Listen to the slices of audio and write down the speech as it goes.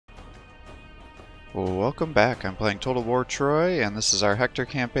Well, welcome back. I'm playing Total War Troy, and this is our Hector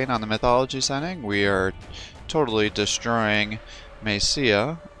campaign on the Mythology setting. We are totally destroying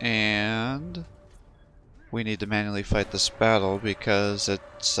Mysia, and we need to manually fight this battle because it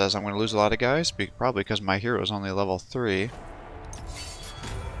says I'm going to lose a lot of guys, probably because my hero is only level 3.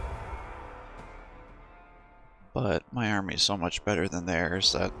 But my army is so much better than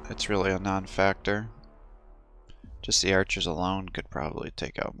theirs that it's really a non-factor. Just the archers alone could probably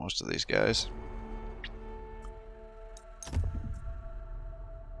take out most of these guys.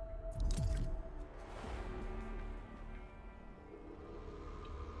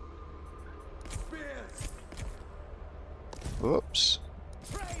 Whoops.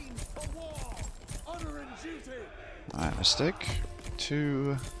 My mistake.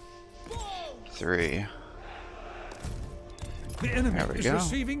 2, 3. The enemy There we is go.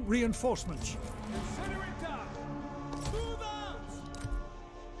 receiving reinforcements.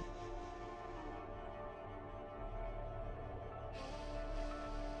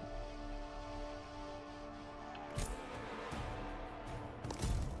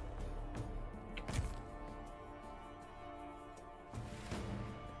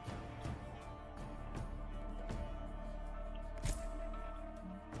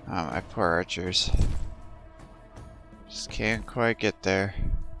 Oh, my poor archers. Just can't quite get there.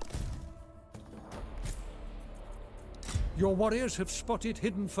 Your warriors have spotted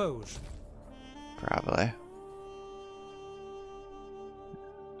hidden foes. Probably.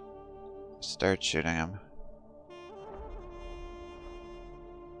 Start shooting them.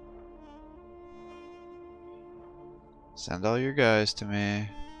 Send all your guys to me.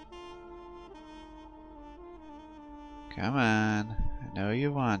 Come on. I know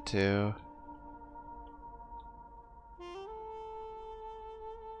you want to.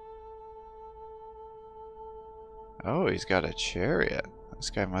 Oh, he's got a chariot. This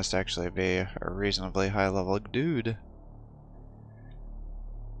guy must actually be a reasonably high level dude.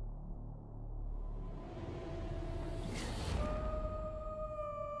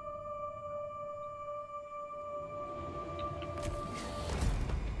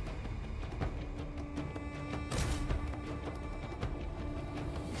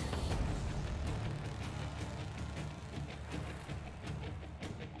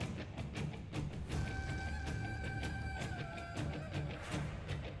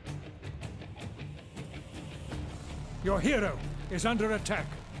 Your hero is under attack.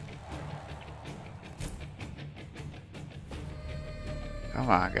 Come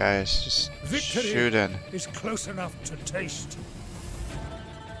on, guys, just Victory shooting. is close enough to taste.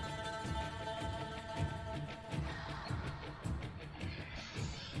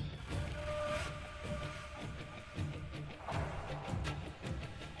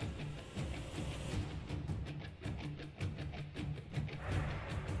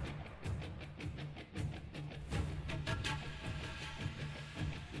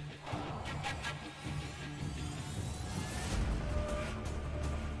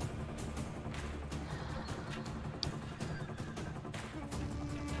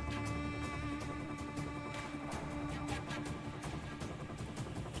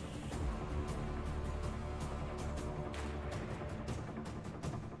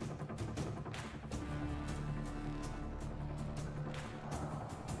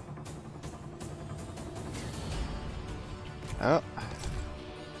 Oh,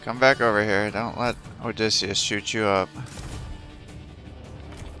 come back over here. Don't let Odysseus shoot you up.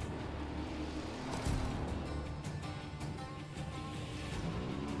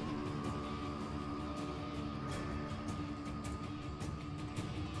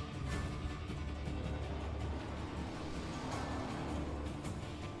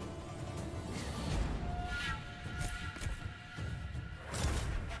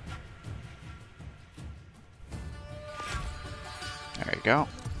 There you go.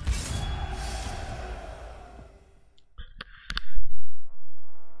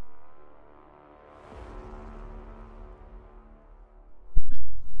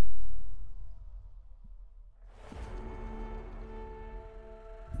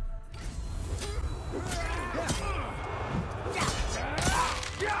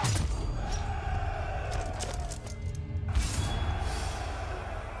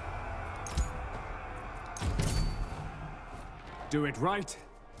 Do it right,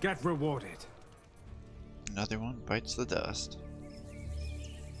 get rewarded. Another one bites the dust.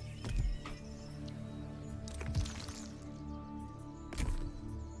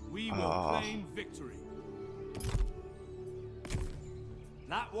 We will claim victory.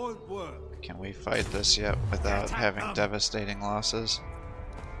 That won't work. Can we fight this yet without having devastating losses?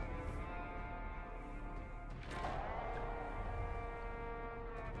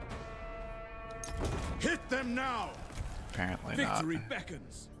 them now. Apparently Victory not.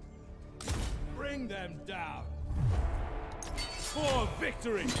 beckons. Bring them down. For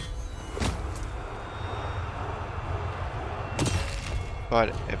victory.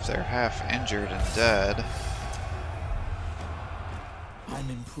 But if they're half injured and dead, I'm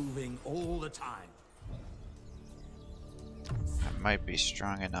improving all the time. I might be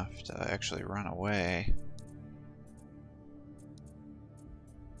strong enough to actually run away.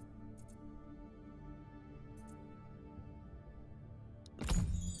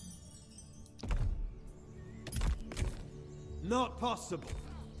 Not possible.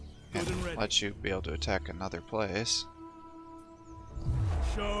 Good and ready. Let you be able to attack another place.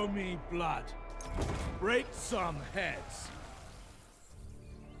 Show me blood. Break some heads.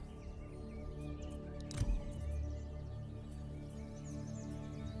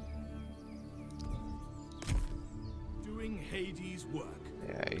 Doing Hades' work.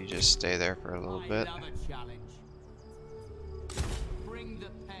 Yeah, you just stay there for a little bit. I love a challenge. Bring the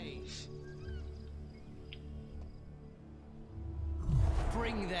pain.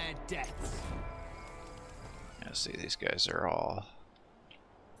 Bring their deaths. Yeah, see, these guys are all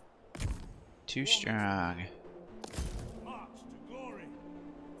too strong. March to glory.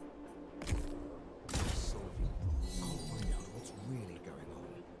 I'll find out what's really going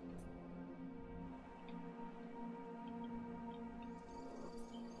on.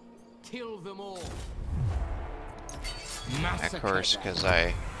 Kill them all. Of course, because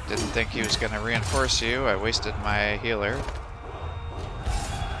I didn't think he was going to reinforce you, I wasted my healer.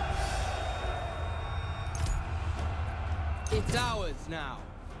 It's ours now.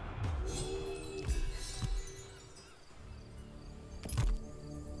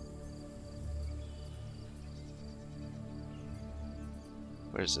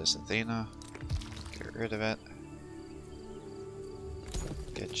 What is this, Athena? Get rid of it.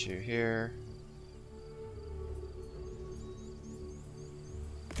 Get you here.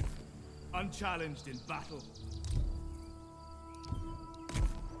 Unchallenged in battle.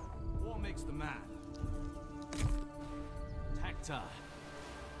 War makes the man. Hector.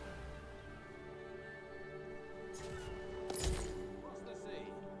 Cross the sea.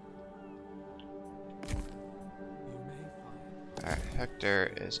 You may find. Alright,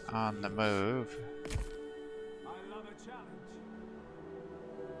 Hector is on the move. I love a challenge.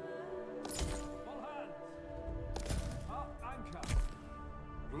 All hands. Up anchor.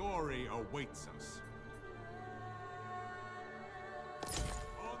 Glory awaits us.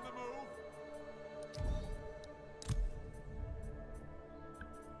 On the move.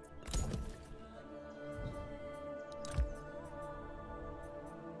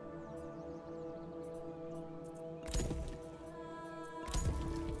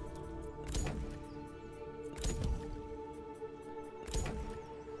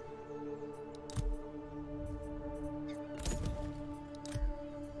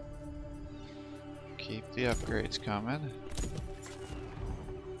 Keep the upgrades coming.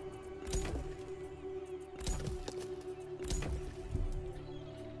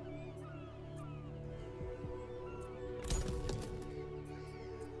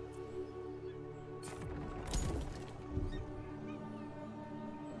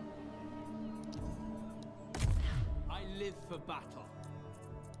 I live for battle.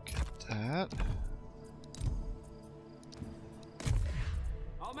 Get that.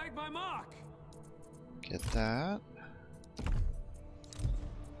 I'll make my mark. Get that.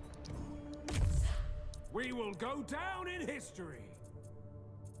 We will go down in history.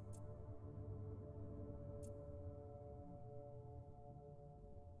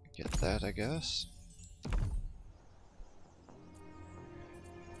 Get that, I guess.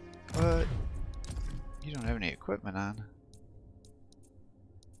 But you don't have any equipment on.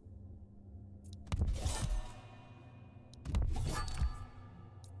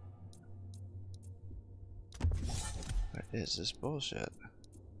 What is this bullshit?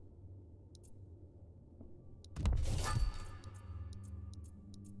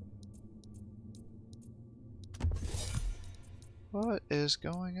 What is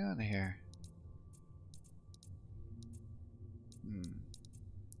going on here?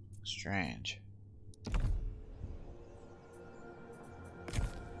 Strange.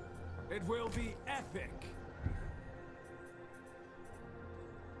 It will be epic.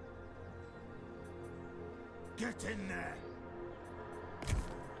 Get in there.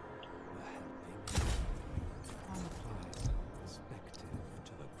 One applies our perspective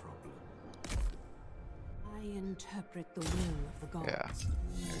to the problem. I interpret the will of the gods.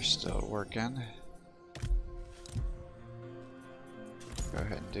 Yeah, you're still working. Go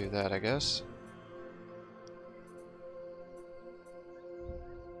ahead and do that, I guess.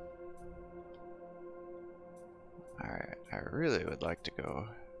 I really would like to go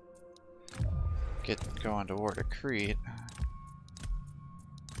get going toward a Crete.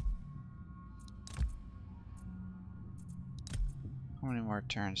 How many more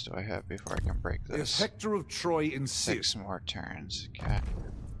turns do I have before I can break If this? Hector of Troy insists, 6 more turns. Okay.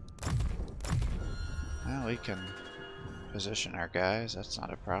 Well, we can position our guys. That's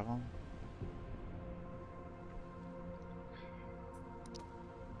not a problem.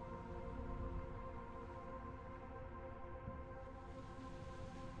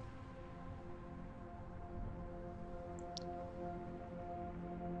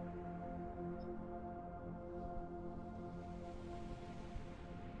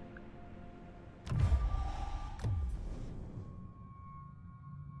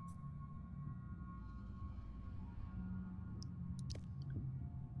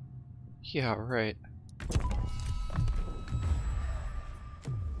 Yeah, right.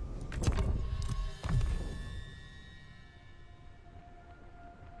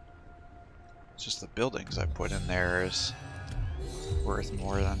 Just the buildings I put in there is worth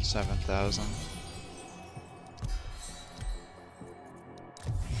more than 7,000.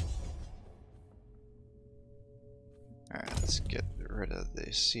 Alright, let's get rid of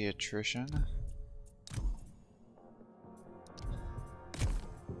the sea attrition.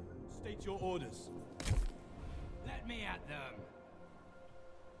 state your orders. Let me at them.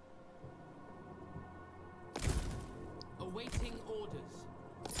 Awaiting orders.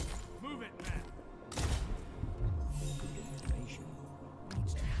 Move it, man. Information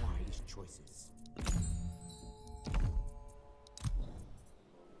leads to wise choices.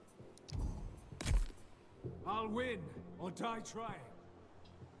 I'll win or die trying.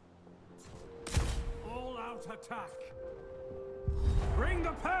 All out attack. Bring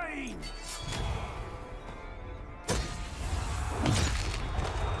the pain!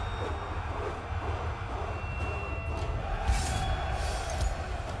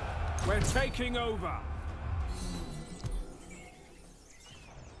 We're taking over.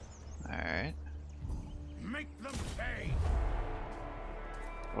 Alright. Make them pay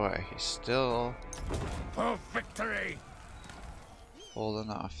Boy, he's still for victory. holding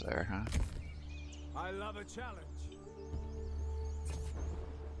off there, huh? I love a challenge.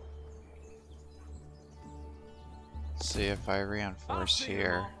 Let's see if I reinforce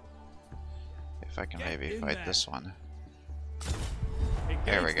here. If I can Get maybe in fight there. this one. Engage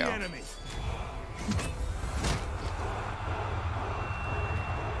There we the go. enemy.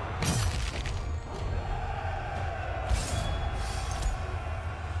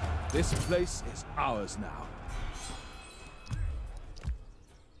 This place is ours now.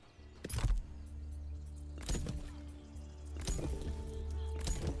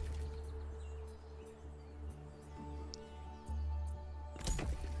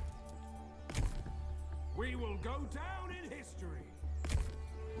 We will go down in history.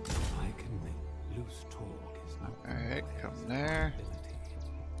 I can make loose talk is not Alright, come there.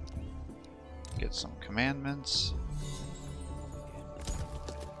 Get some commandments.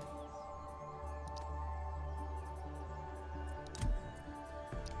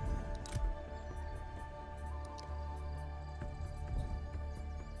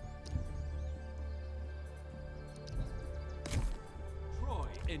 Troy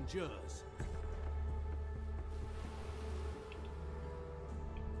endures.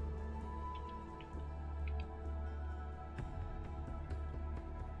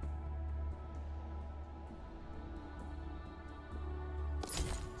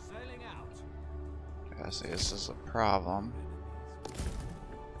 Sailing out. Yeah, see, this is a problem.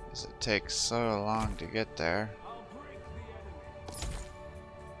 Because it takes so long to get there. I'll break the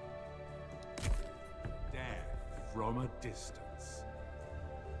enemy. Death from a distance.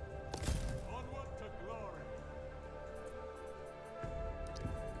 Onward to glory.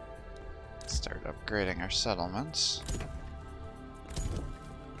 Start upgrading our settlements.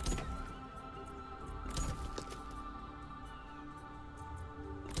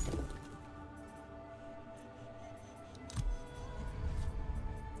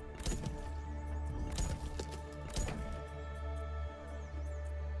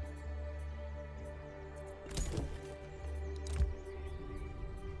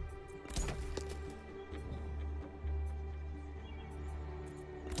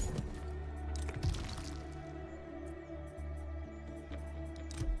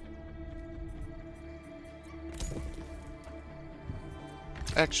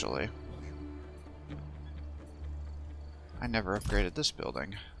 Actually, I never upgraded this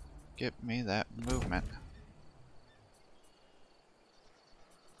building. Get me that movement.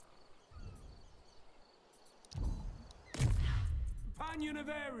 Panion of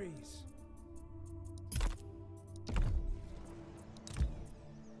Ares.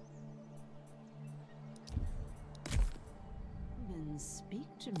 speak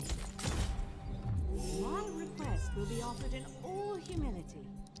to me. My request will be offered in all humility.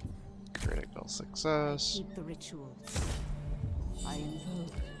 Critical I success. keep the rituals. I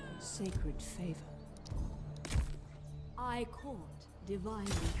invoke sacred favor. I court divine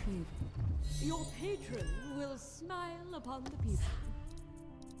favor. Your patron will smile upon the people.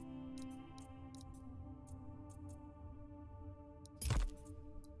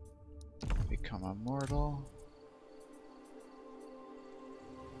 Become immortal.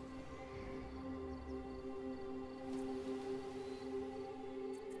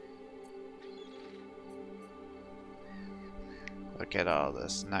 Look at all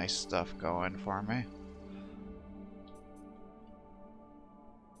this nice stuff going for me.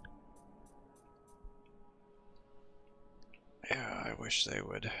 Yeah, I wish they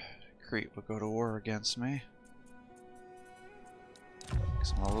would. Crete would go to war against me.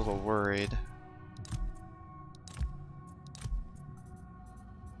 'Cause I'm a little worried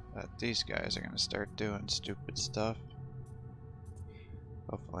that these guys are gonna start doing stupid stuff.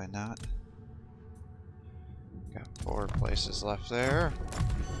 Hopefully not. Got 4 places left there.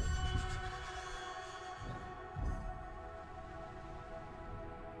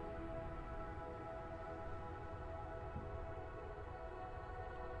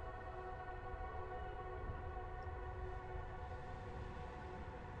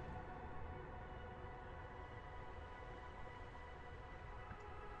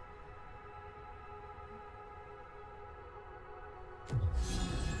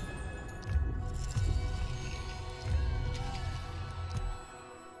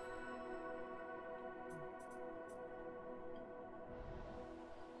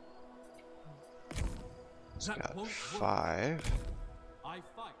 It's got 5. I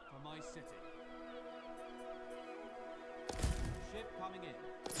fight for my city. Ship coming in.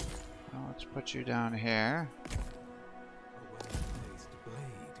 Well, let's put you down here. A well-placed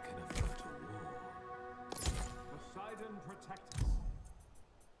blade can avert a war. Poseidon protect us.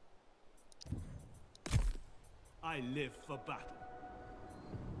 I live for battle.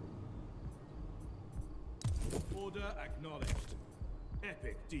 Order acknowledged.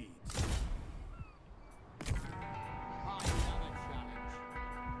 Epic deeds. I am a challenge.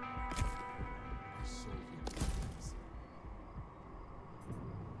 I solve your problems.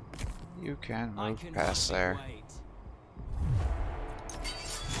 You can I move can past hardly there. wait.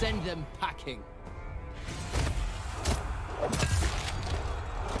 Send them packing.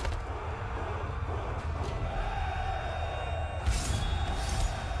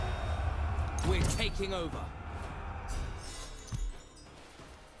 We're taking over.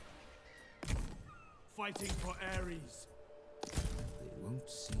 Fighting for Ares. They won't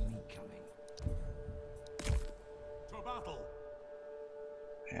see me coming. To battle.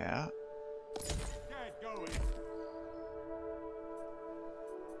 Yeah. Get going.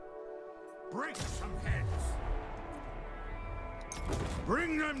 Break some heads.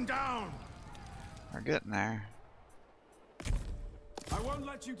 Bring them down. We're getting there. I won't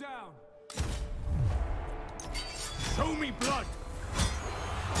let you down. Show me blood.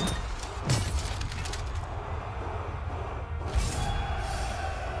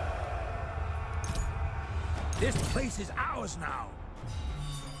 This place is ours now.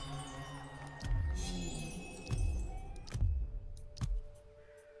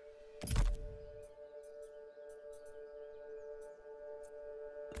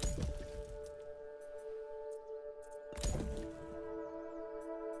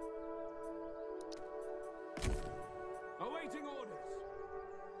 Awaiting orders.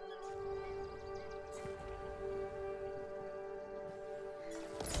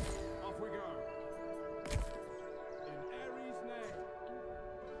 Off we go. In Ares' name.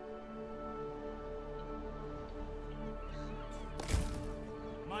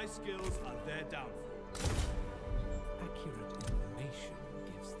 My skills are their downfall. Accurate information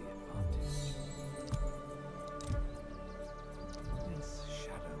gives the advantage. This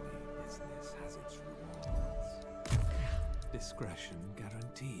shadowy business has its rewards. Discretion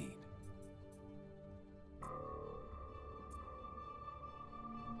guaranteed.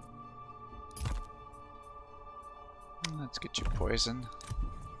 Let's get you poisoned.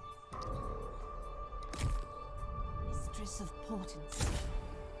 Mistress of Portents.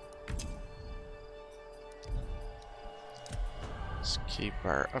 Let's keep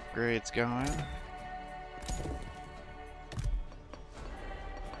our upgrades going.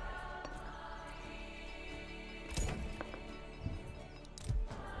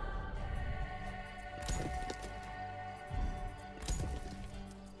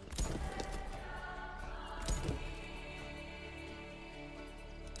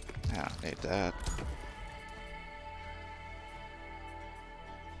 I don't need that.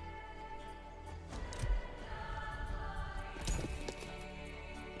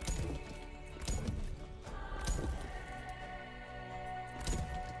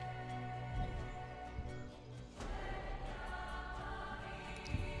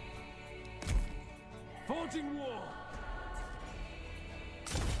 Starting war!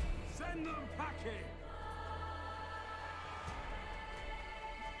 Send them packing!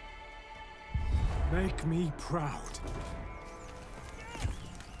 Make me proud.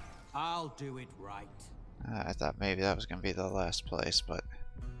 I'll do it right. I thought maybe that was going to be the last place, but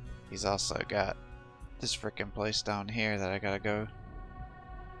he's also got this frickin' place down here that I gotta go.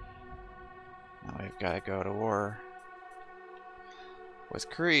 Now we've got to go to war with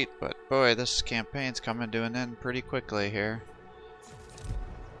Crete, but boy, this campaign's coming to an end pretty quickly here.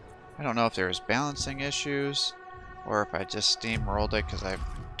 I don't know if there's balancing issues or if I just steamrolled it because I've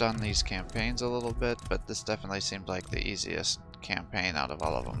done these campaigns a little bit, but this definitely seems like the easiest campaign out of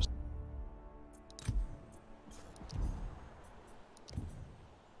all of them.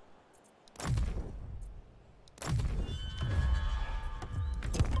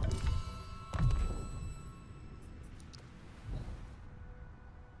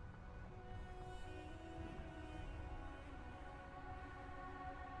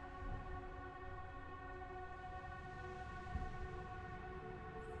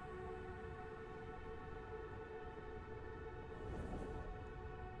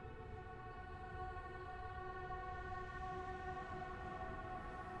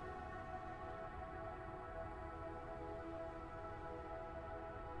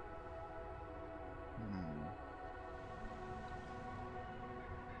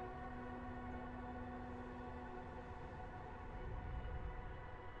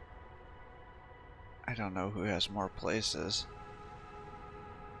 I don't know who has more places.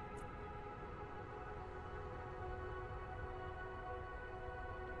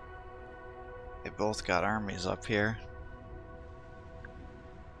 They both got armies up here.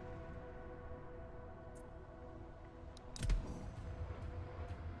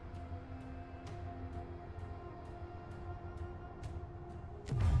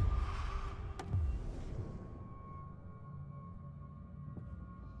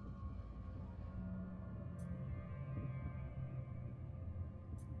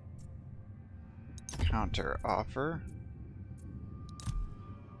 Counter offer.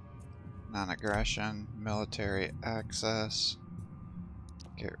 Non-aggression, military access.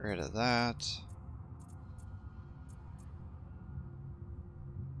 Get rid of that.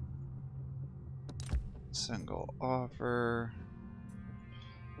 Single offer.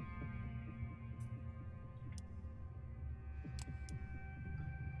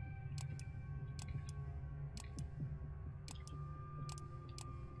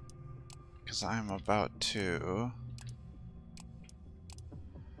 Because I'm about to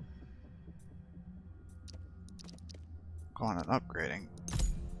go on an upgrading.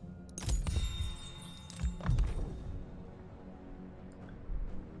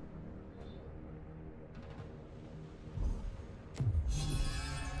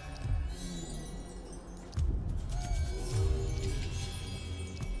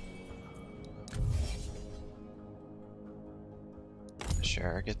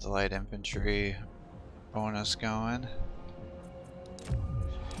 Sure, get the light infantry bonus going.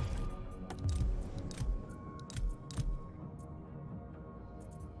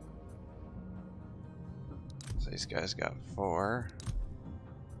 So these guys got 4.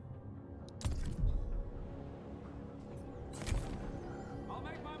 I'll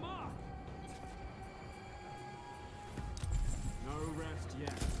make my mark! No rest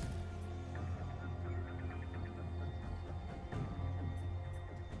yet.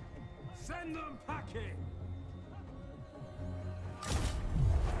 Send them packing!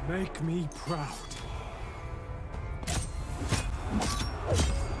 Make me proud.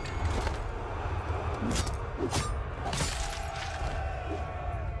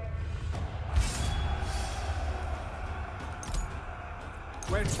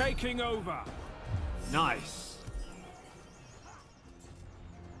 We're taking over! Nice!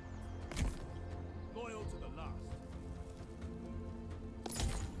 Loyal to the last.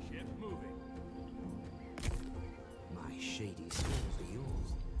 Ship moving. My shady skills are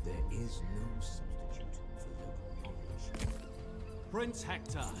yours. There is no substitute for local knowledge. Prince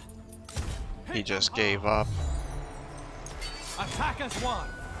Hector. He just gave up. Attack as one.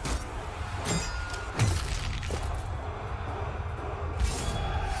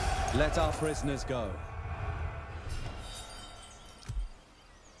 Let our prisoners go.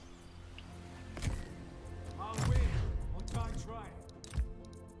 I'll win on time trying.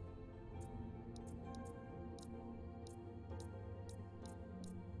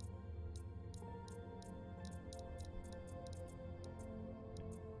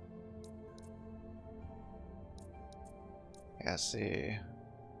 Yeah, see.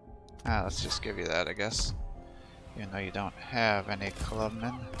 Ah, let's just give you that, I guess. Even though you don't have any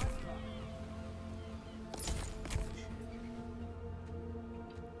clubmen.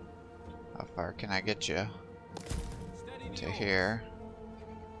 How far can I get you? Steady the To oars. here.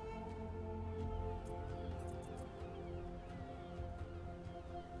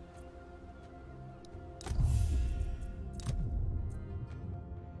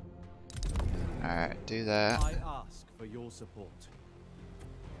 Alright, do that. I ask for your support.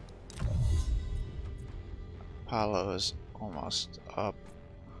 Apollo is almost up.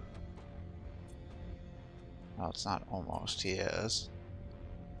 Well, it's not almost, he is.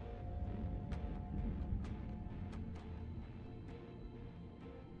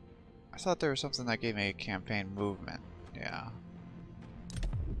 I thought there was something that gave me a campaign movement. Yeah.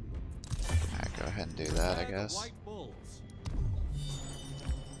 Alright, go ahead and do that, I Prepare the guess. white bulls.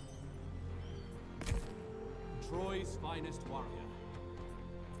 Troy's finest warrior.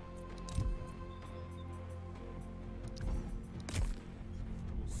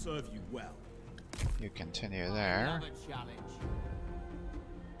 Will serve you well. You continue there. Another challenge.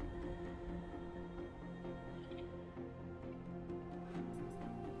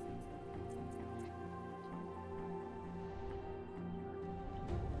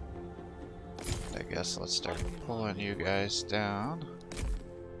 I guess let's start pulling you guys down.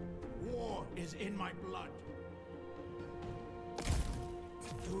 War is in my blood.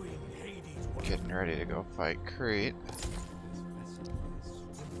 Doing Hades what Getting ready to go fight Crete.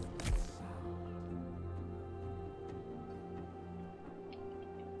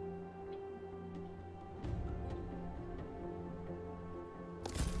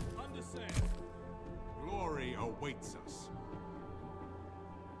 understand. Glory awaits us.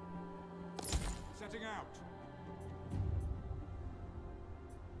 Setting out.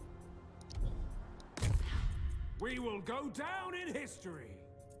 We will go down in history.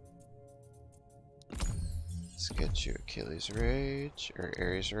 Let's get you Achilles Rage, or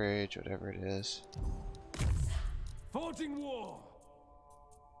Ares Rage, whatever it is. Forging war.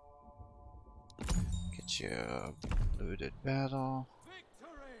 Get you a Looted Battle.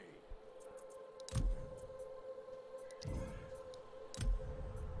 Victory.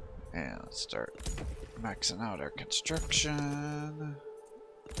 And let's start maxing out our construction.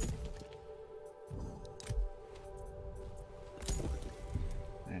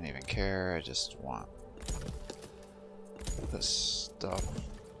 I didn't even care, I just want this stuff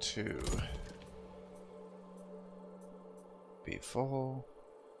to be full.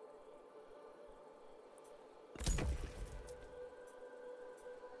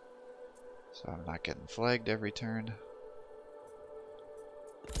 So I'm not getting flagged every turn.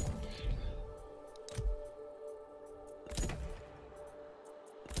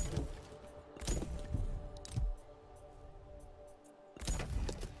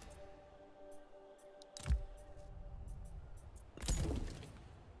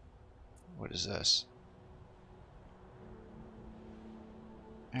 What is this?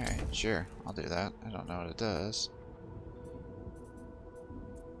 Alright, sure, I'll do that. I don't know what it does.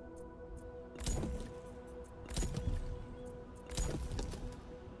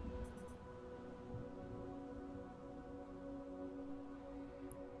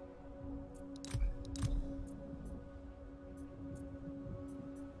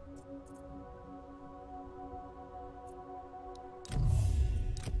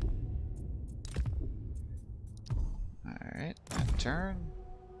 Alright, end turn.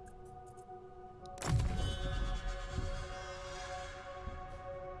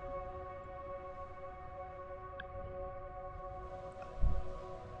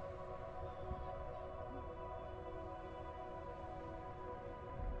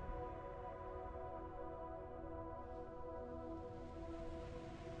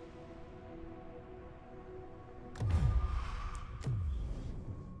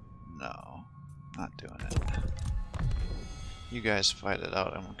 No, not doing it. You guys fight it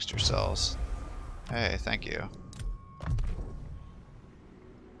out amongst yourselves. Hey, thank you.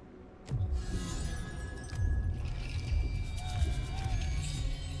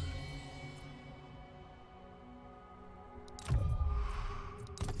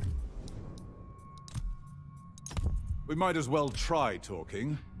 We might as well try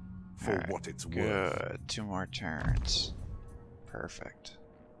talking, for Alright, what it's worth. good. 2 more turns. Perfect.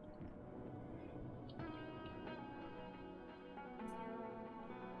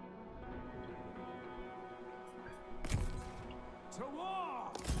 To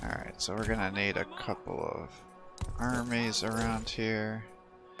war. Alright, so we're gonna need a couple of armies around here.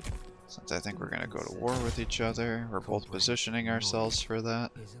 Since I think we're gonna go to war with each other. We're both positioning ourselves for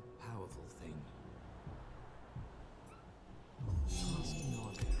that. Is a powerful thing. Cast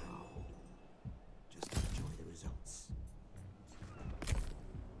not now. Just enjoy the results.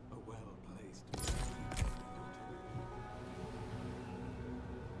 A well-placed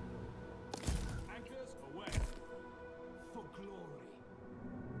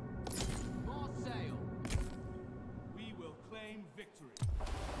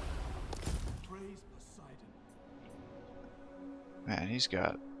Man, he's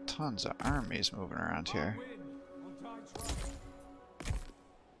got tons of armies moving around here.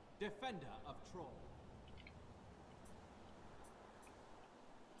 Defender of Troy.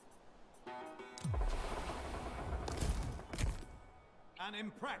 An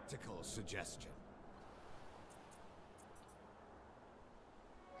impractical suggestion.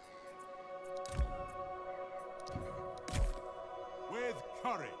 With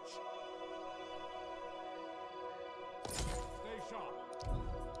courage. Stay sharp.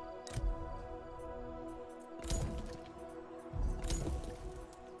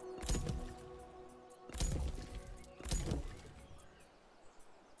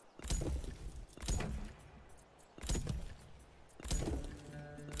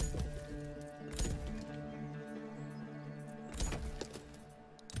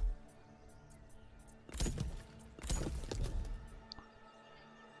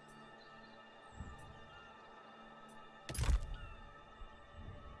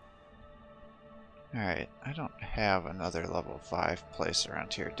 Alright, I don't have another level 5 place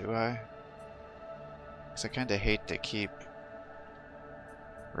around here, do I? Because I kind of hate to keep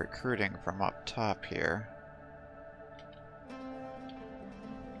recruiting from up top here.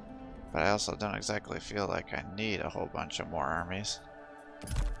 But I also don't exactly feel like I need a whole bunch of more armies.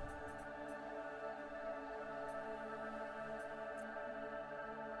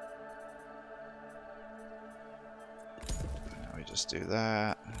 We just do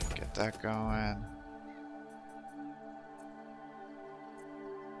that, get that going.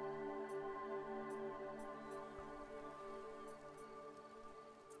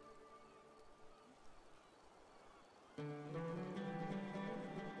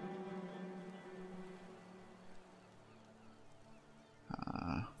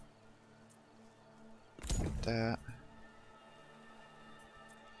 That.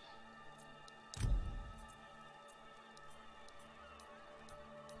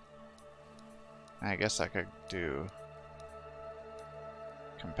 I guess I could do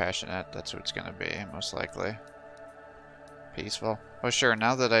compassionate. That's what it's gonna be, most likely. Peaceful. Oh sure,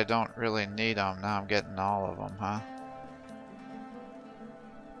 now that I don't really need them, now I'm getting all of them, huh?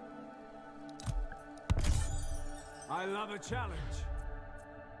 I love a challenge.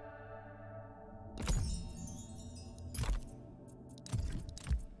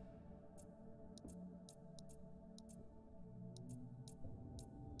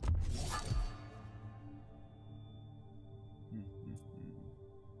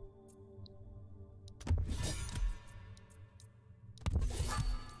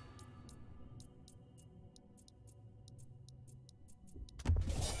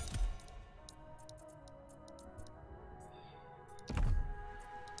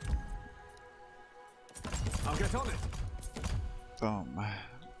 I'll get on it. Boom.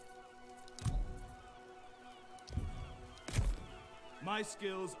 My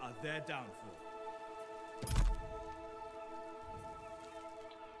skills are their downfall.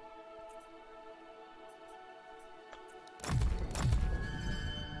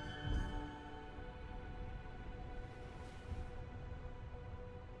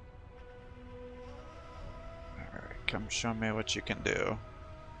 Alright, come show me what you can do.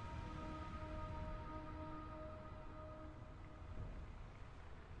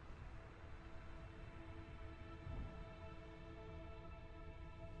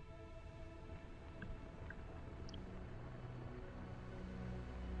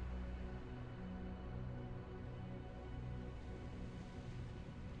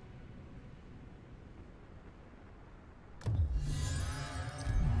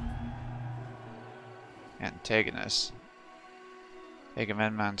 Antagonist.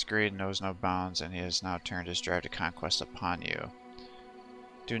 Agamemnon's greed knows no bounds, and he has now turned his drive to conquest upon you.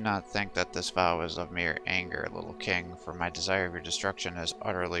 Do not think that this vow is of mere anger, little king, for my desire of your destruction is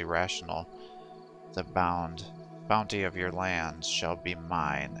utterly rational. The bounty of your lands shall be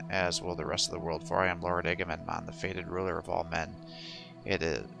mine, as will the rest of the world, for I am Lord Agamemnon, the fated ruler of all men.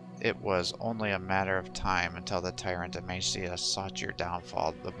 It was only a matter of time until the tyrant Mysia sought your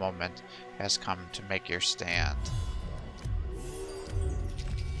downfall. The moment has come to make your stand.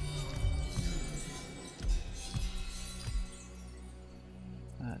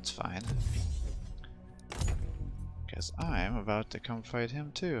 That's fine. Because I'm about to come fight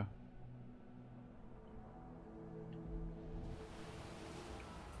him too.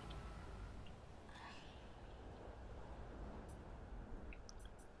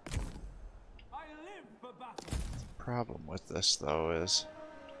 Problem with this though is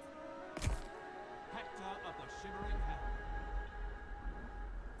Hector of the Shimmering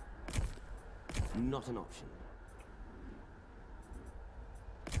Helm. Not an option.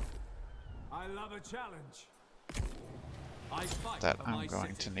 I love a challenge. I fight that for I'm my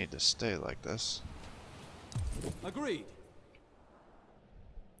going city. to need to stay like this. Agreed.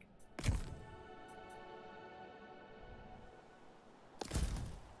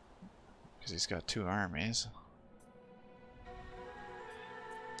 Because he's got 2 armies.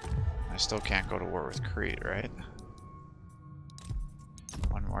 I still can't go to war with Crete, right?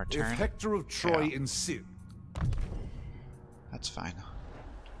 One more If turn. Hector of Troy Yeah. insists. That's fine.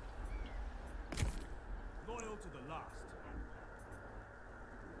 Loyal to the last.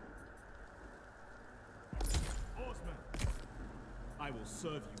 Horseman, I will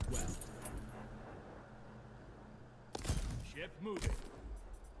serve you well. Ship moving.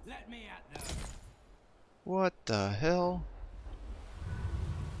 Let me at them. What the hell?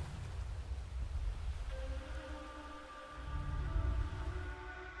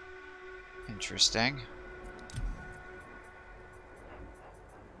 Interesting.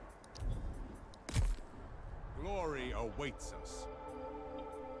 Glory awaits us.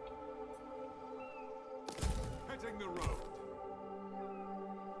 Hitting the road.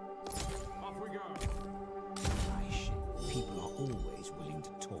 Off we go. My ship, people are always willing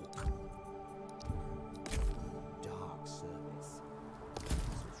to talk. Dark service.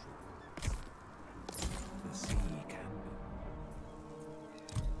 Social rules. The sea can be.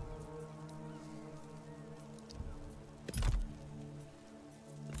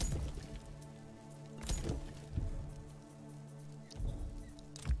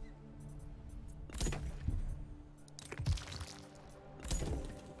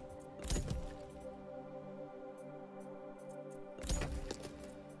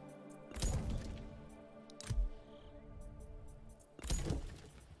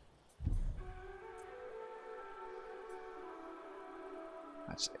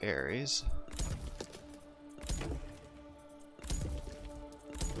 That's Ares.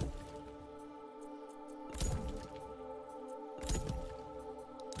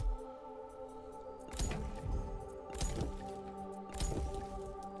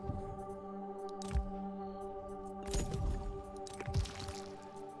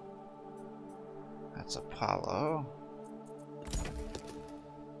 That's Apollo.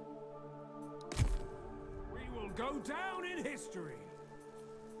 We will go down in history.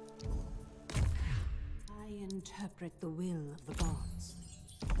 I interpret the will of the gods.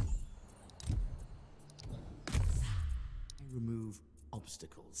 I remove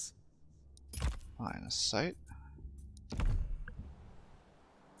obstacles. Line of sight.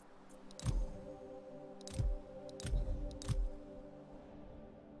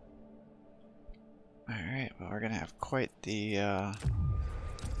 Alright, well, we're gonna have quite the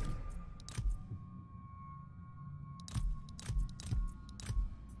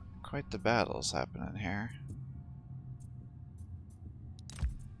battles happening here.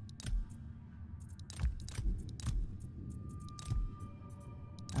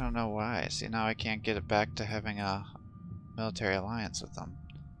 I don't know why. See, now I can't get it back to having a military alliance with them.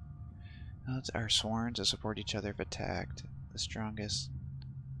 Nodes are sworn to support each other if attacked. The strongest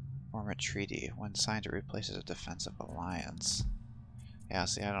form a treaty. When signed, it replaces a defensive alliance. Yeah,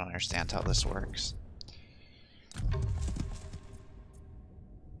 see, I don't understand how this works.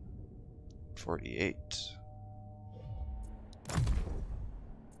 48.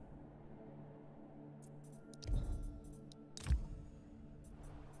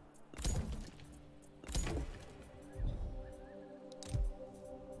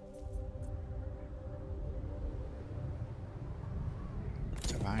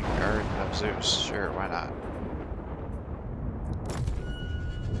 Divine Garden of Zeus. Sure, why not?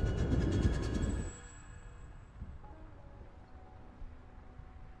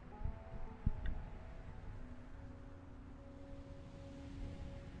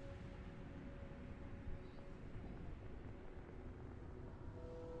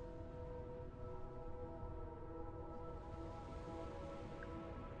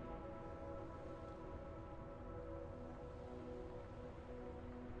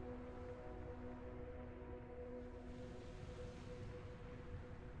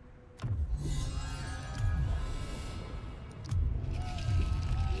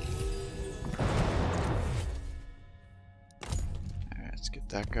 Let's get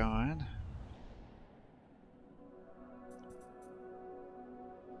that going.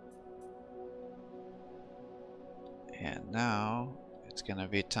 And now it's gonna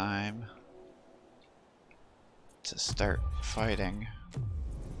be time to start fighting.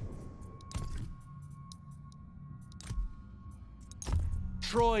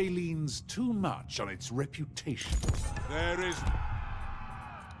 Troy leans too much on its reputation. There is...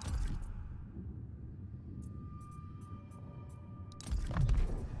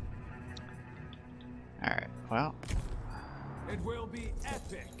 Alright, well,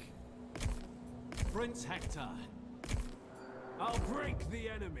 Prince Hector. I'll break the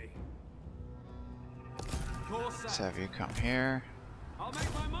enemy. Let's have you come here I'll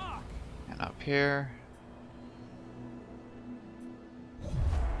make my mark. and up here.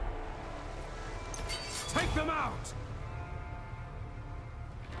 Take them out.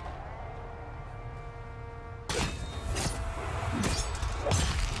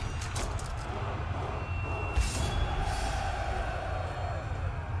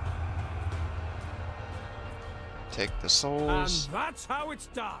 Take the souls. And that's how it's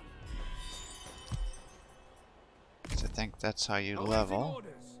done. I think that's how you Awaiting level.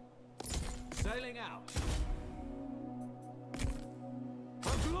 orders. Sailing out.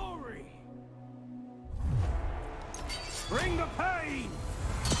 For glory. Bring the pain.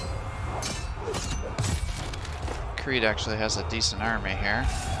 Creed actually has a decent army here.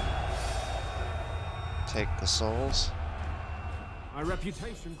 Take the souls. My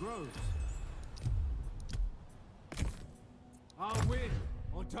reputation grows. I'll win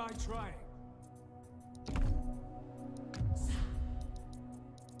or die trying.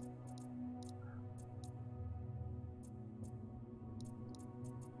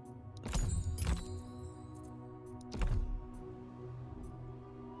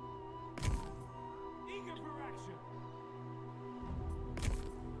 Eager for action.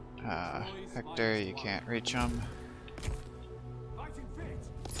 Hector, you can't reach him. Fighting fit.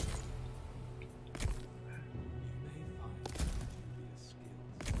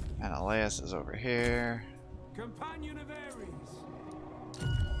 Menelaus is over here. Companion of Ares.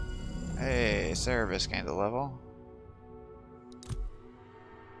 Hey, Cerebus gained a level.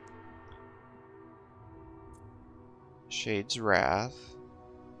 Shade's Wrath.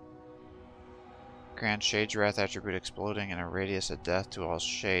 Grant Shade's Wrath attribute exploding in a radius of death to all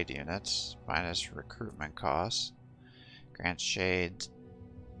Shade units, minus recruitment costs. Grant Shade's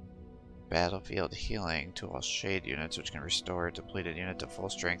battlefield healing to all Shade units, which can restore a depleted unit to full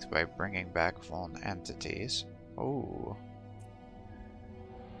strength by bringing back fallen entities. Oh.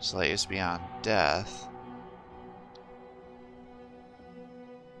 Slaves beyond death.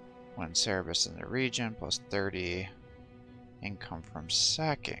 When Cerebus in the region, plus 30 income from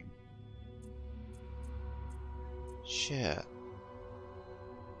sacking. Shit.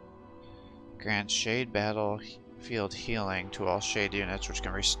 Grants Shade battlefield healing to all Shade units, which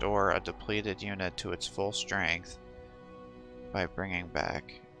can restore a depleted unit to its full strength by bringing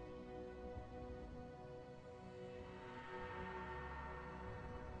back.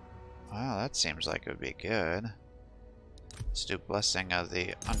 Wow, that seems like it would be good. Let's do Blessing of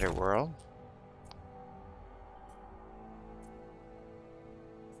the Underworld.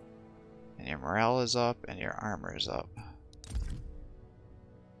 And your morale is up, and your armor is up.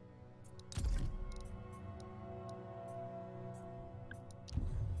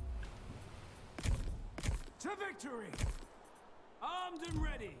 To victory! Armed and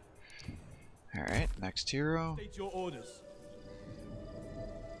ready! Alright, next hero. State your orders.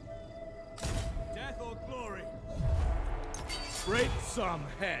 Death or glory? Break some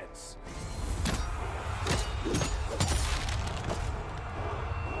heads.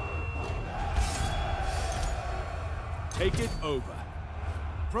 Take it over.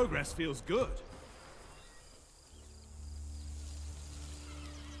 Progress feels good.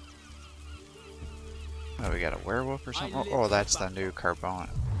 Oh, we got a werewolf or something? Oh, that's the new Carbone.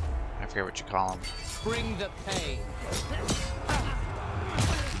 I forget what you call him. Bring the pain.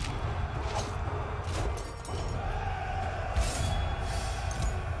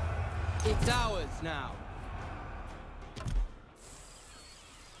 It's ours now.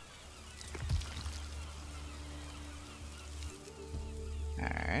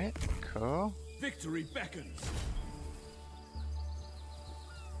 Alright, cool. Victory beckons.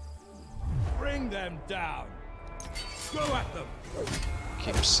 Bring them down. Go at them.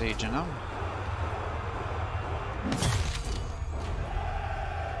 Keep sieging them.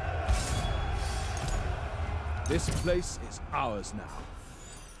 This place is ours now.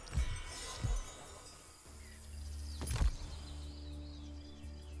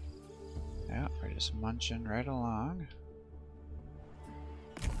 Yeah, we're just munching right along.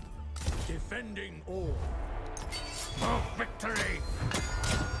 Defending all. For victory!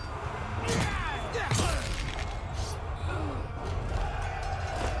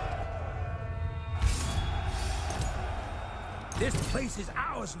 This place is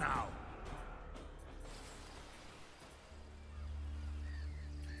ours now.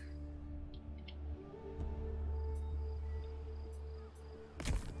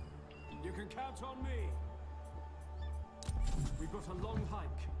 You can count on me. We've got a long hike.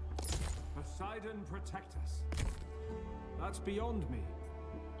 Poseidon protect us. That's beyond me.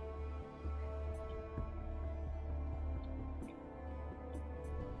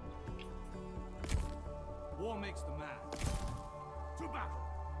 makes the man. To battle.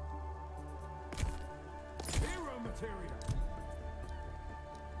 Hero material.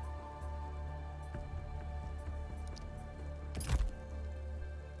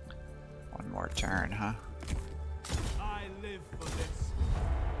 One more turn, huh? I live for this.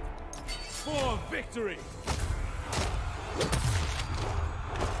 For victory!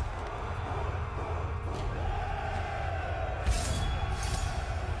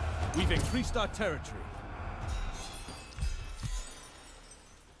 We've increased our territory.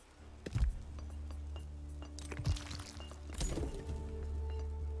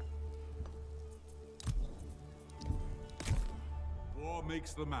 War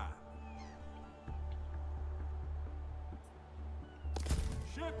makes the man.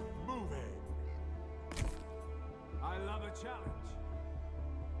 Ship moving. I love a challenge.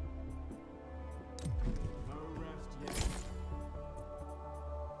 No rest yet.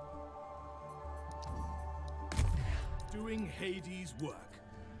 Doing Hades' work.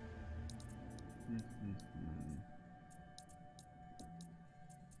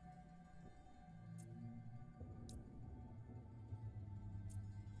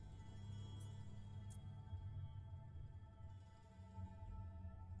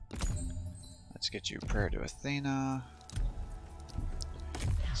 Let's get you prayer to Athena,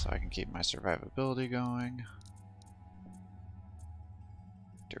 so I can keep my survivability going.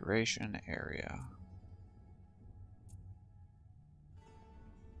 Duration area.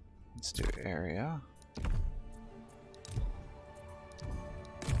 Let's do area.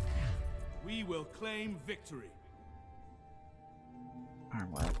 We will claim victory.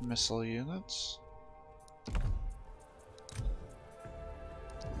 Armor of missile units.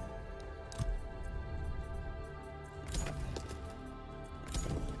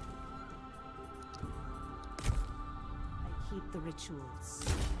 Keep the rituals.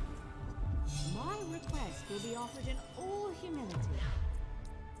 My request will be offered in all humility.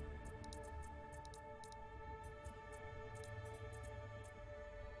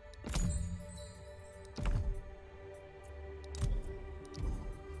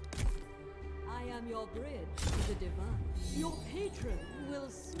 I am your bridge to the divine. Your patron will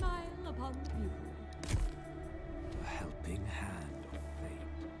smile upon you. A helping hand of fate.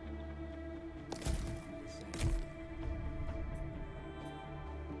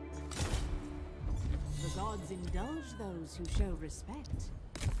 The gods indulge those who show respect.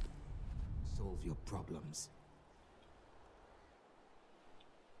 Solve your problems.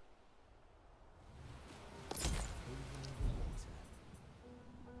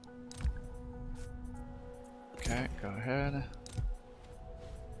 Okay, go ahead.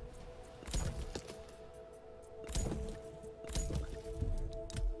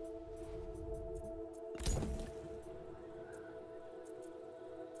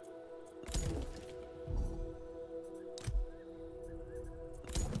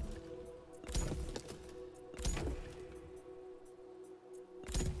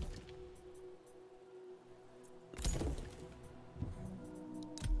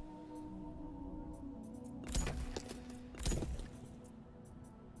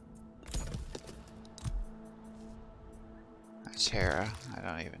 Terra, I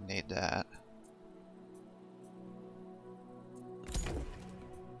don't even need that.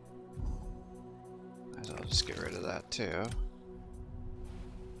 Might as well just get rid of that too.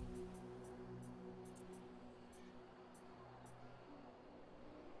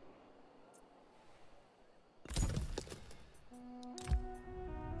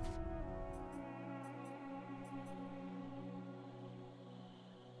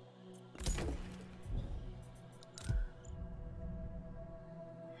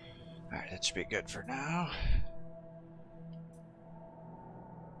 Alright, that should be good for now.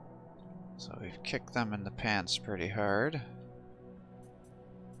 So we've kicked them in the pants pretty hard.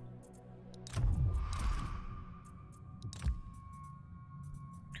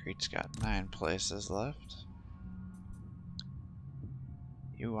 Crete's got 9 places left.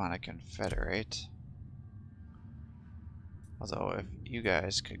 You want to confederate. Although if you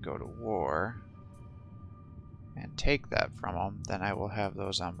guys could go to war and take that from them, then I will have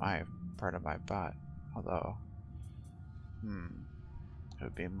those on my part of my bot. Although, it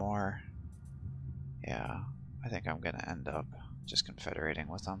would be more. Yeah, I think I'm gonna end up just confederating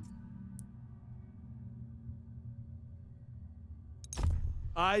with them.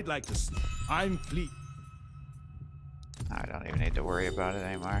 I'd like to. I'm fleet. I don't even need to worry about it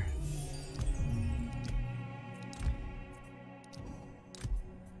anymore.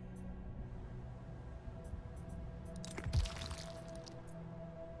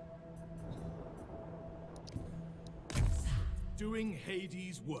 Doing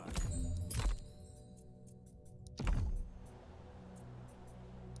Hades' work.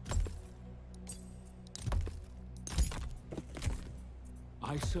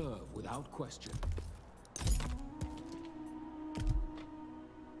 curve without question.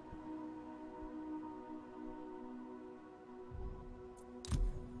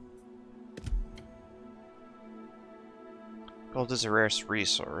 Gold is a rare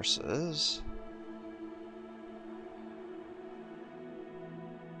resources.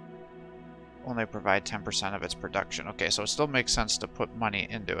 Only provide 10% of its production. Okay, so it still makes sense to put money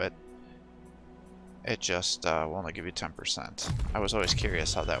into it. It just will only give you 10%. I was always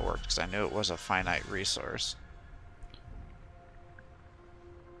curious how that worked because I knew it was a finite resource.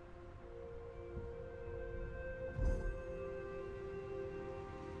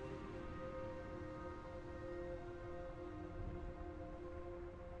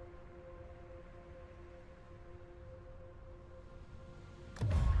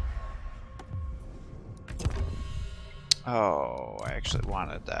 Oh, I actually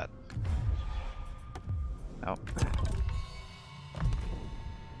wanted that. Nope.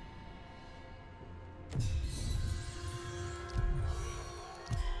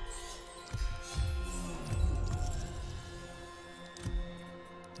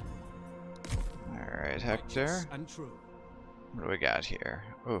 Alright, Hector. And true. What do we got here?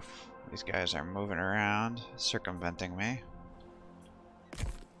 Oof. These guys are moving around, circumventing me.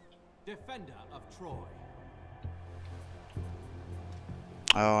 Defender of Troy.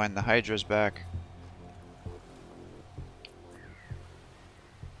 Oh, and the Hydra's back.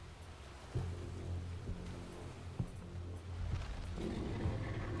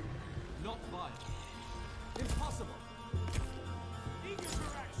 Not violent. Impossible. Eager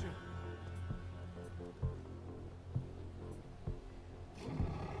for action.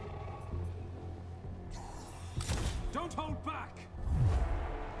 Don't hold back.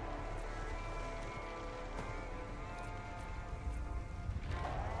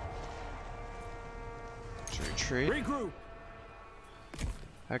 Retreat. Regroup.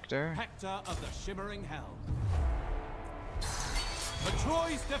 Hector. Hector of the Shimmering Helm. For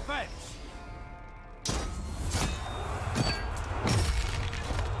Troy's defense.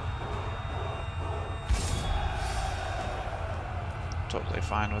 Totally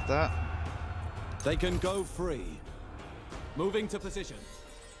fine with that. They can go free. Moving to position.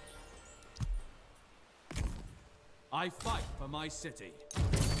 I fight for my city.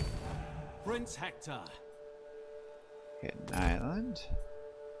 Prince Hector. Hidden Island.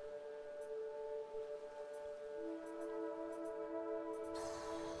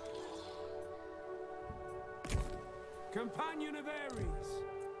 Companion of Ares.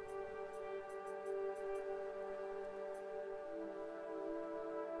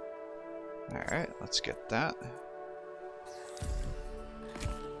 Alright, let's get that.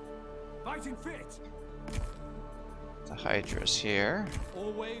 Fighting fit. The Hydra's here.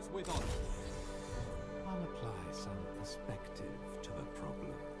 Always with honor. I'll apply some perspective to the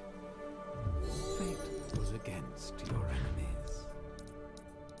problem. Fate was against your enemies.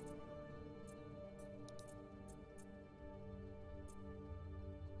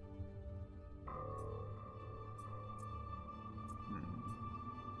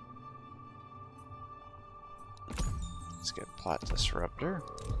 Let's get Plot Disruptor.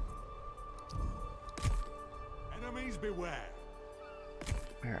 Enemies beware.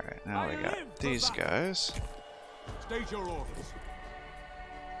 Alright, now I we got live for these that. guys. State your orders.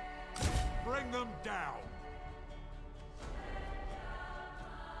 Bring them down.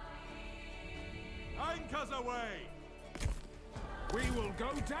 Anchors away. We will go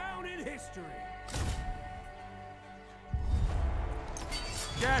down in history.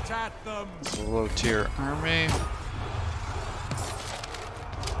 Get at them. It's a low tier army.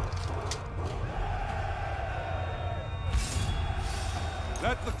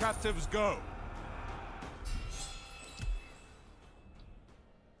 Let the captives go.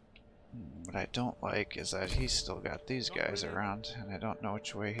 What I don't like is that he's still got these guys around, and I don't know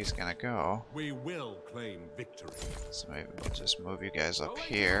which way he's gonna go. We will claim victory. So maybe we'll just move you guys up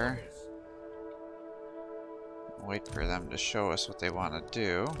here. Wait for them to show us what they want to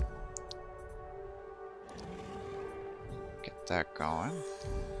do. Get that going.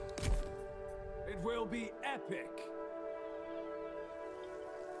 It will be epic.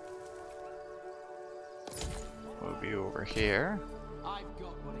 Move you over here. I've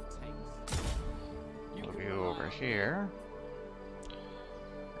got what it takes. Move can you rely over on me. here.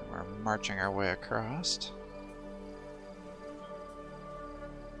 And we're marching our way across.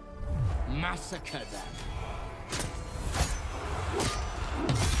 Massacre them.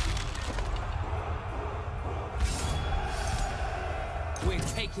 We're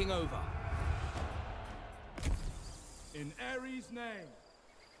taking over. In Ares' name.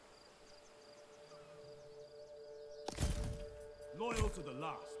 Loyal to the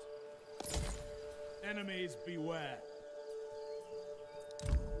last. Enemies beware.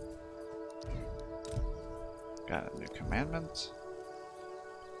 Got a new commandment.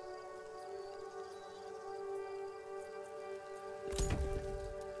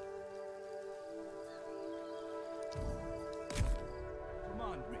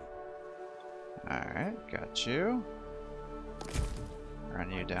 Command me. Alright, got you. Run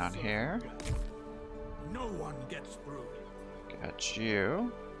you down here. No one gets through. Got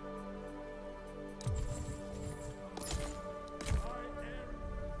you.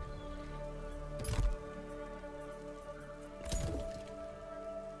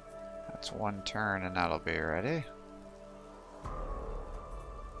 That's one turn and that'll be ready.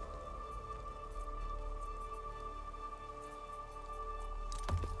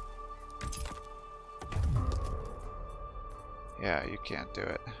 Yeah, you can't do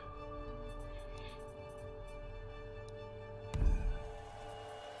it.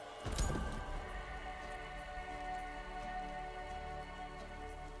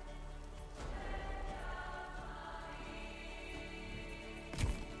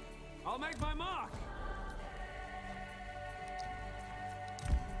 I'll make my mark.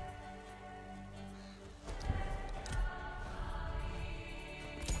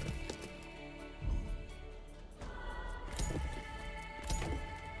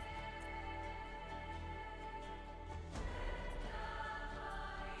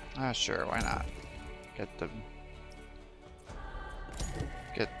 Ah, sure, why not?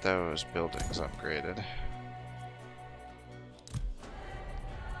 Get those buildings upgraded.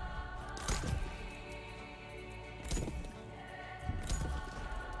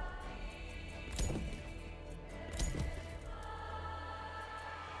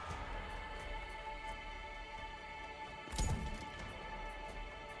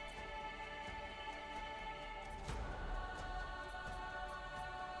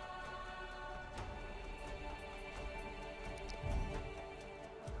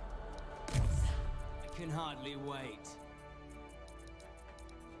 Can hardly wait.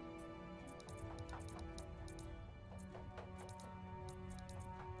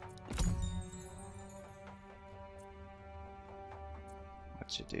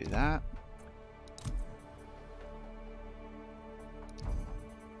 Let you do that.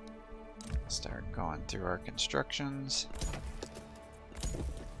 Start going through our constructions.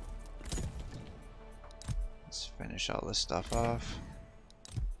 Let's finish all this stuff off.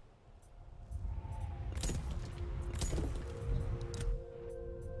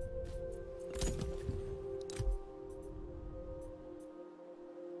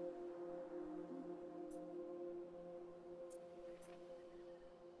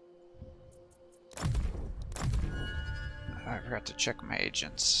 I forgot to check my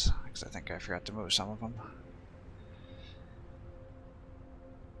agents, because I think I forgot to move some of them.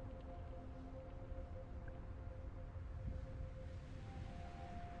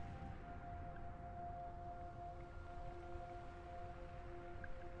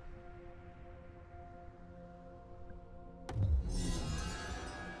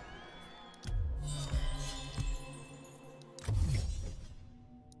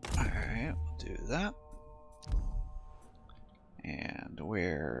 Alright, we'll do that. And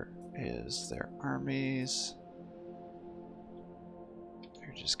where is their armies?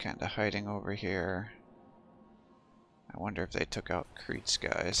 They're just kind of hiding over here. I wonder if they took out Crete's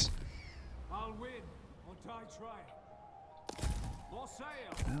guys. I'll win or die trying. More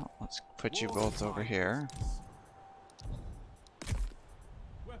sail. Well, let's put you both over here.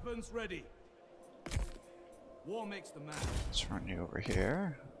 Weapons ready. War makes the man. Let's run you over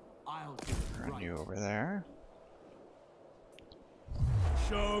here. I'll do it Run right. you over there.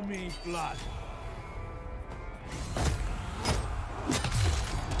 Show me blood.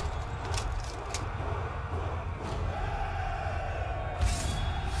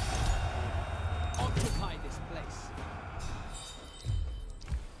 Occupy this place.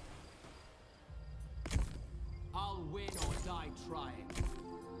 I'll win or die trying.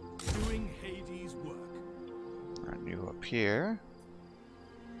 Doing Hades' work. Run you up here.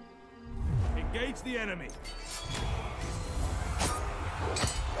 Engage the enemy.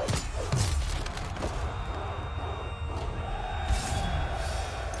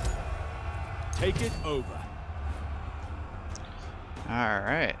 Take it over.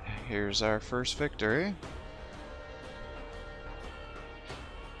 Alright, here's our first victory.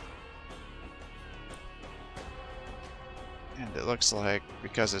 And it looks like,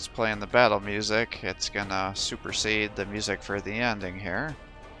 because it's playing the battle music, it's gonna supersede the music for the ending here.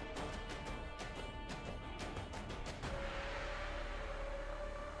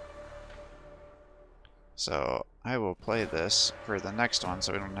 So I will play this for the next one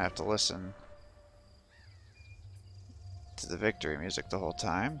so we don't have to listen to the victory music the whole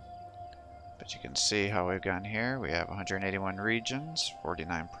time. But you can see how we've gone here. We have 181 regions,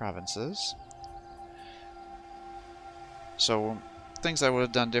 49 provinces. So things I would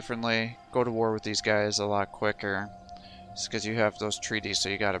have done differently: go to war with these guys a lot quicker. It's because you have those treaties, so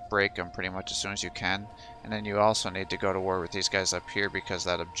you got to break them pretty much as soon as you can. And then you also need to go to war with these guys up here because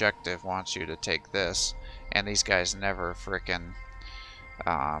that objective wants you to take this. And these guys never frickin'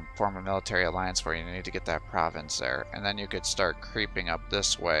 form a military alliance for you. You need to get that province there. And then you could start creeping up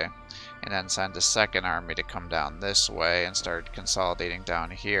this way. And then send a second army to come down this way and start consolidating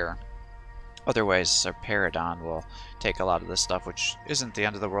down here. Otherwise, Sarperidon will take a lot of this stuff, which isn't the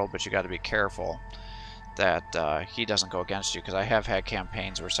end of the world, but you got to be careful that he doesn't go against you, because I have had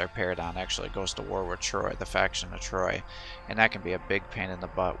campaigns where Sarperidon actually goes to war with Troy, the faction of Troy, and that can be a big pain in the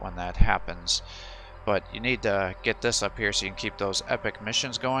butt when that happens. But you need to get this up here so you can keep those epic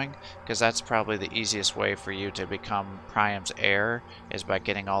missions going, because that's probably the easiest way for you to become Priam's heir, is by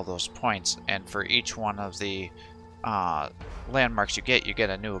getting all those points. And for each one of the landmarks you get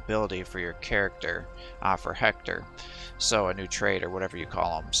a new ability for your character, for Hector. So a new trait or whatever you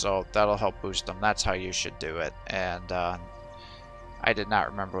call them. So that'll help boost them. That's how you should do it. And I did not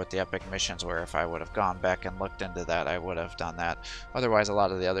remember what the epic missions were. If I would have gone back and looked into that, I would have done that. Otherwise, a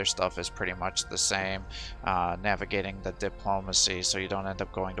lot of the other stuff is pretty much the same. Navigating the diplomacy so you don't end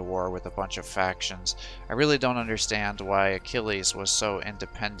up going to war with a bunch of factions. I really don't understand why Achilles was so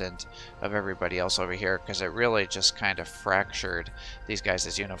independent of everybody else over here, because it really just kind of fractured these guys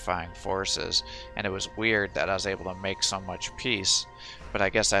as unifying forces. And it was weird that I was able to make so much peace. But I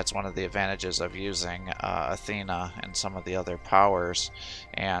guess that's one of the advantages of using Athena and some of the other powers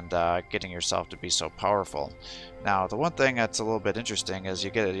and getting yourself to be so powerful. Now, the one thing that's a little bit interesting is you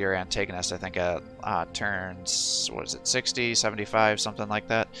get your antagonist, I think, at turns, what is it, 60, 75, something like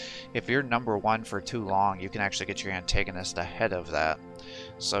that. If you're number one for too long, you can actually get your antagonist ahead of that.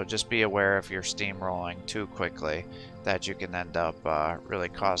 So just be aware if you're steamrolling too quickly that you can end up really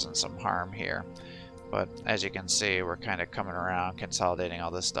causing some harm here. But as you can see, we're kind of coming around, consolidating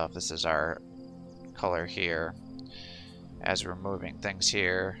all this stuff. This is our color here. As we're moving things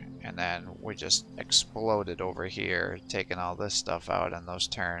here, and then we just exploded over here, taking all this stuff out in those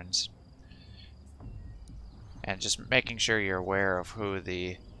turns. And just making sure you're aware of who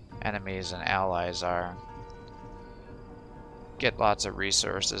the enemies and allies are. Get lots of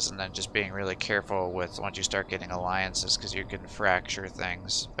resources, and then just being really careful with once you start getting alliances, because you can fracture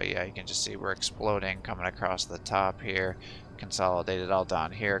things. But yeah, you can just see we're exploding coming across the top here. Consolidated all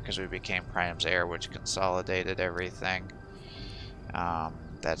down here because we became Priam's heir, which consolidated everything.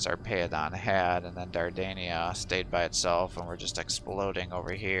 That's our Arpeidon had, and then Dardania stayed by itself, and we're just exploding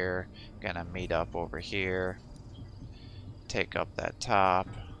over here. Gonna meet up over here, take up that top,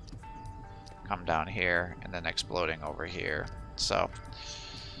 come down here, and then exploding over here. So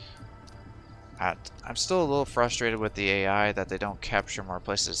I'm still a little frustrated with the AI that they don't capture more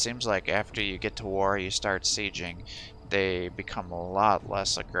places. It seems like after you get to war, you start sieging, they become a lot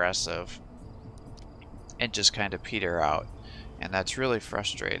less aggressive and just kind of peter out. And that's really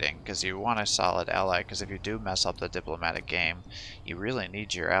frustrating, because you want a solid ally, because if you do mess up the diplomatic game, you really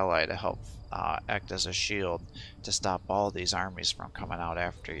need your ally to help act as a shield to stop all these armies from coming out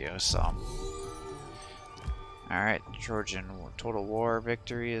after you. So alright, Trojan Total War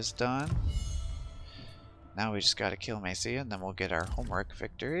victory is done. Now we just gotta kill Mysia, and then we'll get our Homeric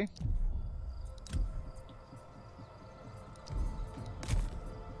victory.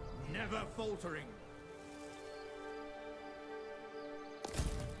 Never faltering.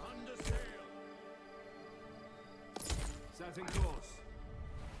 Under sail. Setting course.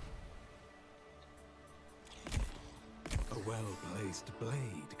 A well-placed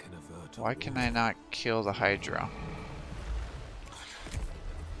blade can avert. Why can I not kill the Hydra?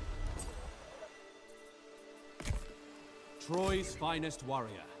 Troy's finest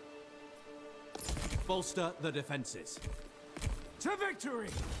warrior. Bolster the defenses. To victory!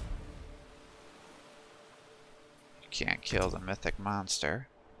 You can't kill the mythic monster.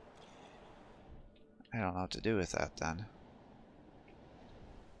 I don't know what to do with that then.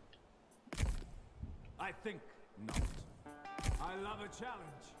 I think not. I love a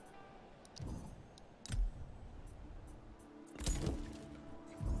challenge.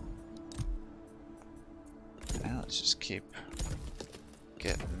 Now let's just keep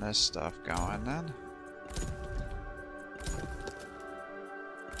getting this stuff going then.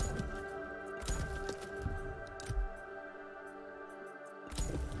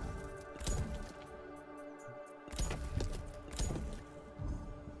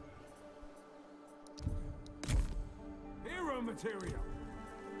 material.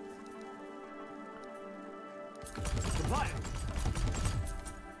 Supply it.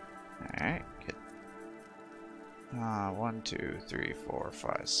 Alright, good. 1, 2, 3, 4,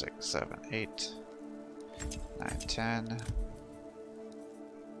 5, 6, 7, 8, 9, 10.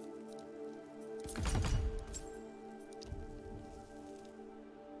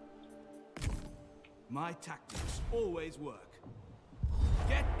 My tactics always work.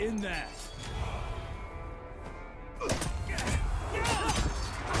 Get in there!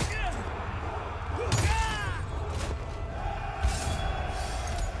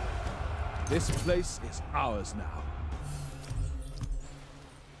 This place is ours now.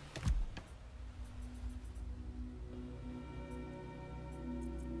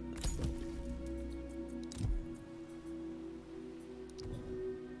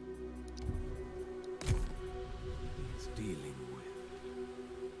 He's dealing with.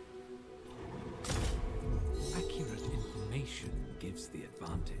 Accurate information gives the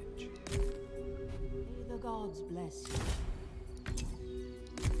advantage. May the gods bless you.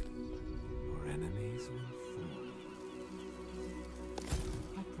 Your enemies will fall.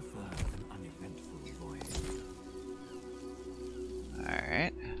 I prefer an uneventful voyage.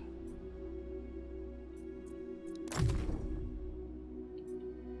 Alright.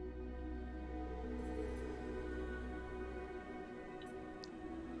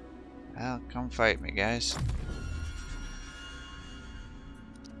 Well, come fight me, guys.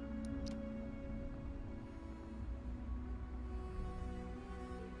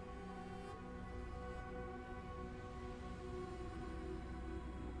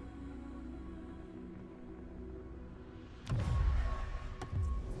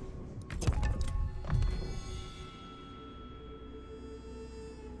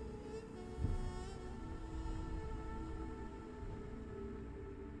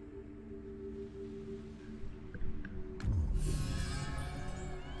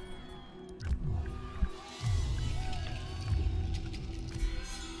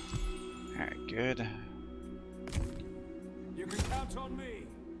 Good. You can count on me.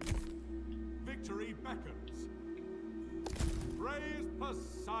 Victory beckons. Praise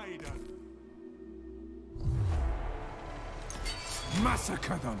Poseidon.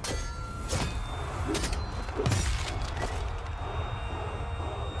 Massacre them!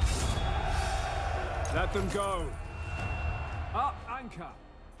 Let them go. Up anchor.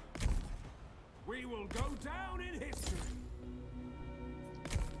 We will go down in history.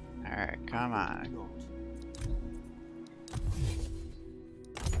 Alright, come on.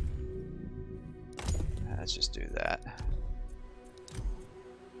 Let's just do that.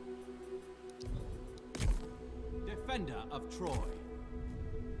 Defender of Troy.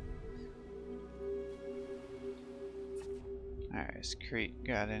 Alright, has Crete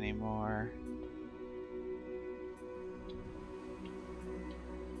got any more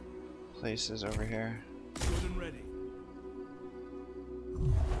places over here? Good and ready.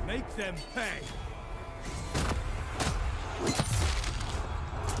 Make them pay!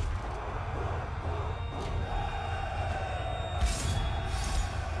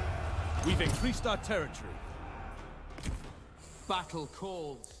 We've increased our territory. Battle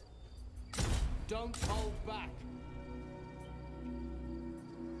calls. Don't hold back.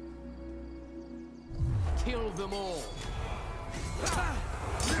 Kill them all.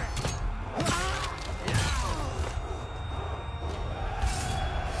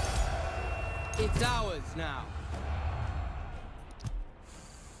 It's ours now.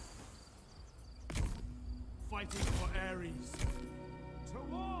 Fighting for Ares. To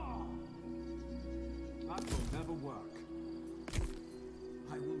war! That will never work.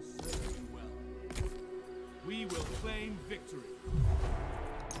 I will serve you well. We will claim victory.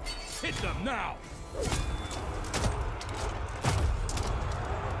 Hit them now!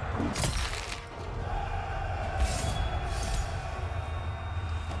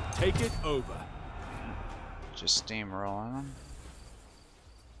 Take it over. Just steamrolling them.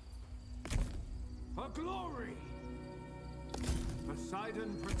 For glory!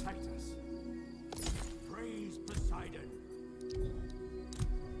 Poseidon protect us. Praise Poseidon.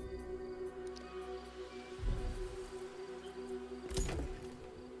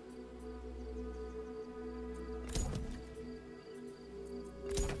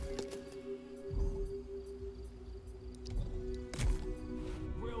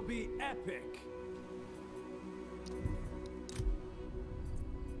 Will be epic.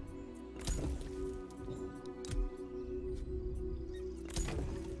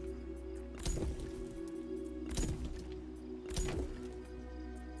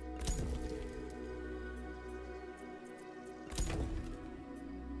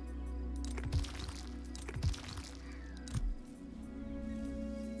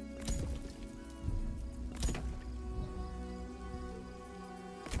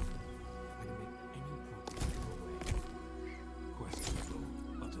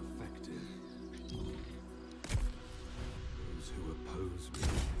 those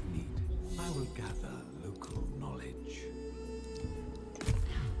we need. I will gather local knowledge.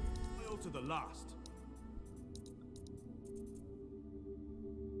 Loyal to the last.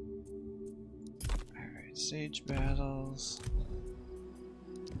 Alright, siege battles.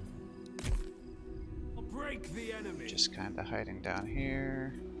 I'll break the enemy. Just kind of hiding down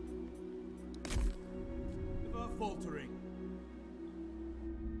here. Never faltering.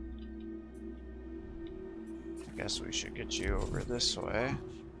 I guess we should get you over this way.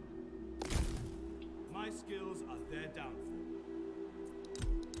 My skills are their downfall.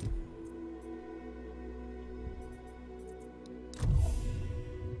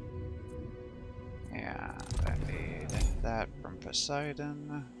 And I need that from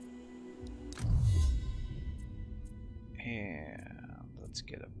Poseidon. And let's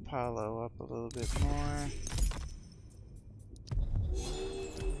get Apollo up a little bit more.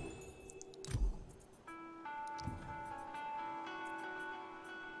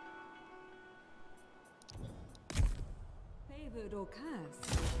 Favored or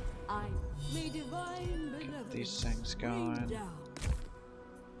cursed, I may divine benevolence these things rain going. down.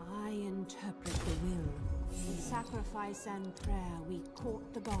 I interpret the will. In sacrifice and prayer we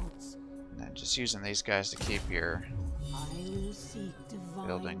court the gods. And then just using these guys to keep your I will seek divine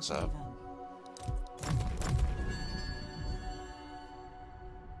buildings up. favor.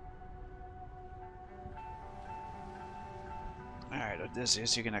 Alright,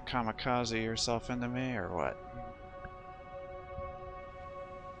 Odysseus, you gonna kamikaze yourself into me or what?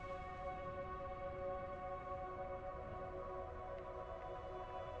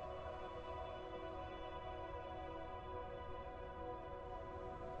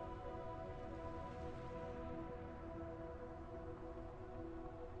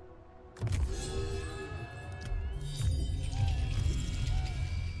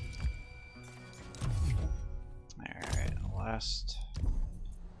 Alright, last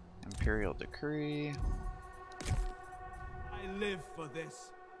Imperial Decree. I live for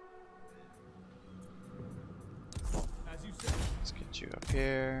this. As you said, Let's get you up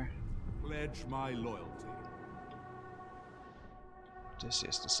here. Pledge my loyalty.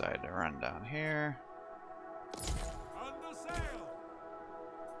 Odysseus decided to run down here. under sail.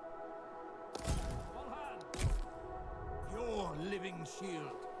 All hands. Your living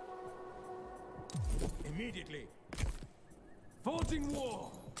shield. Immediately. Forging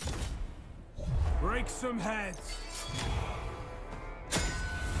war. Break some heads.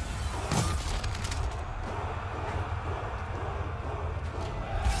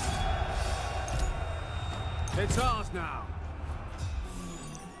 It's ours now.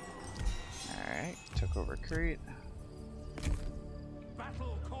 Alright, took over Crete.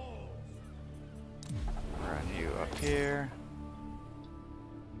 Battle calls. Run you up here.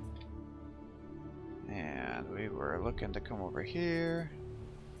 And we were looking to come over here.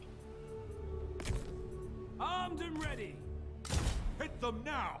 Armed and ready. Hit them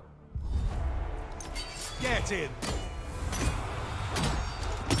now! Get in!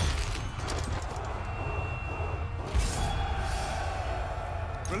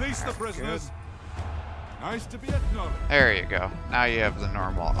 Release the prisoners. Nice to be acknowledged. There you go. Now you have the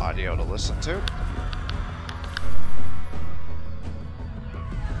normal audio to listen to.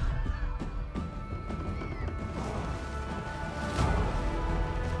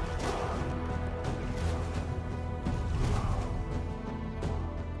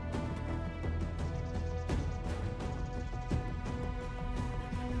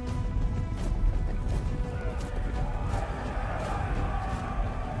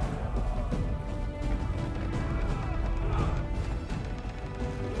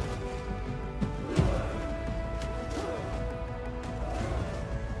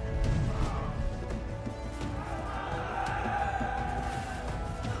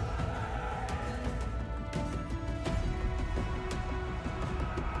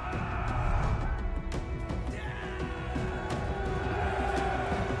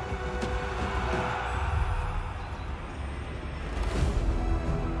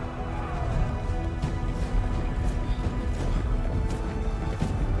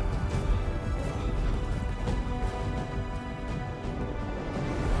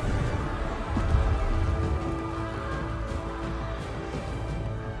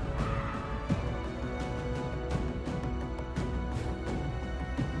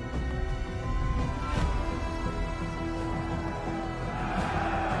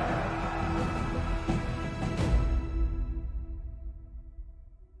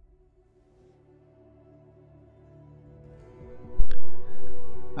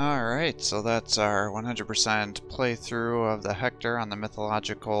 Alright, so that's our 100% playthrough of the Hector on the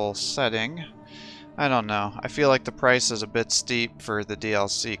mythological setting. I don't know. I feel like the price is a bit steep for the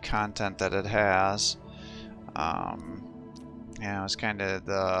DLC content that it has. Yeah, it's kind of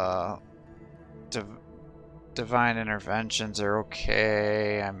the divine interventions are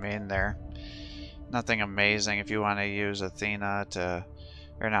okay. I mean, they're nothing amazing. If you want to use Athena to,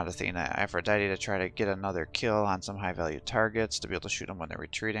 or not Athena, Aphrodite to try to get another kill on some high-value targets to be able to shoot them when they're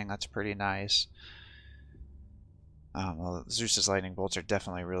retreating, that's pretty nice. Well, Zeus's lightning bolts are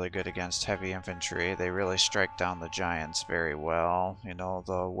definitely really good against heavy infantry. They really strike down the giants very well. You know,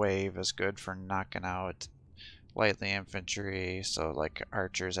 the wave is good for knocking out lightly infantry, so like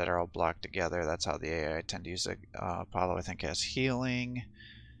archers that are all blocked together. That's how the AI tend to use it. Apollo, I think, has healing.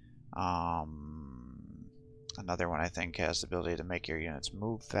 Another one, I think, has the ability to make your units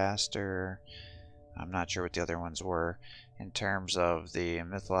move faster. I'm not sure what the other ones were. In terms of the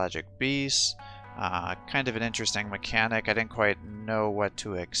mythologic beasts, kind of an interesting mechanic. I didn't quite know what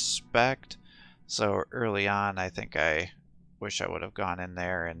to expect. So early on, I think I wish I would have gone in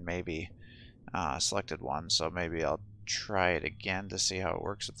there and maybe selected one. So maybe I'll try it again to see how it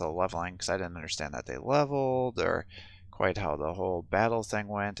works with the leveling, because I didn't understand that they leveled or quite how the whole battle thing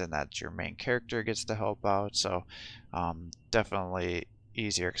went, and that your main character gets to help out. So definitely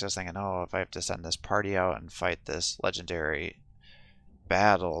easier, because I was thinking, oh, if I have to send this party out and fight this legendary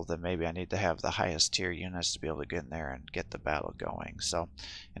battle, then maybe I need to have the highest tier units to be able to get in there and get the battle going. So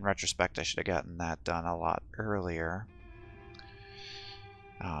in retrospect, I should have gotten that done a lot earlier.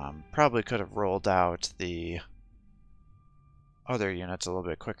 Probably could have rolled out the other units a little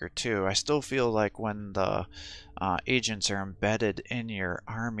bit quicker too. I still feel like when the agents are embedded in your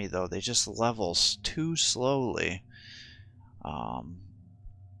army, though, they just level too slowly.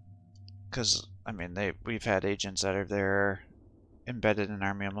 Because I mean, we've had agents that are there embedded in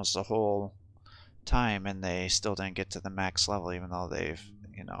army almost the whole time, and they still didn't get to the max level, even though they've,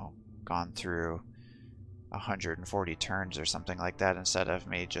 you know, gone through 140 turns or something like that, instead of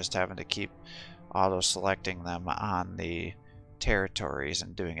me just having to keep auto-selecting them on the territories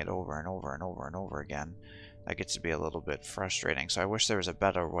and doing it over and over and over and over again. That gets to be a little bit frustrating. So I wish there was a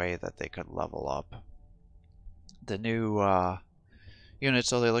better way that they could level up. The new units,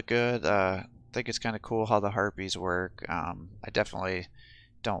 though, they look good. I think it's kind of cool how the harpies work. I definitely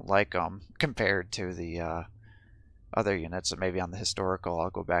don't like them compared to the other units. So maybe on the historical, I'll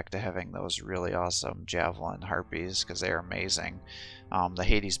go back to having those really awesome javelin harpies, because they're amazing. The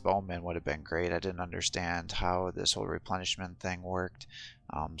Hades bowmen would have been great. I didn't understand how this whole replenishment thing worked.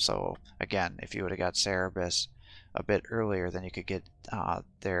 So again, if you would have got Cerberus a bit earlier, then you could get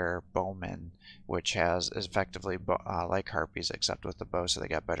their bowmen, which is effectively like harpies except with the bow, so they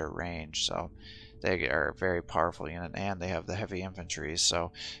got better range. So they are a very powerful unit, and they have the heavy infantry.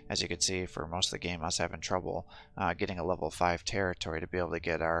 So as you can see, for most of the game, I was having trouble getting a level 5 territory to be able to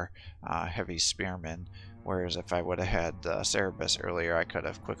get our heavy spearmen. Whereas if I would have had Cerberus earlier, I could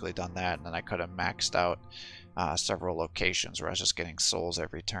have quickly done that, and then I could have maxed out several locations where I was just getting souls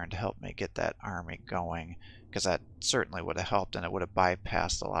every turn to help me get that army going, because that certainly would have helped, and it would have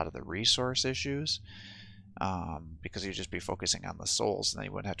bypassed a lot of the resource issues, because you'd just be focusing on the souls, and then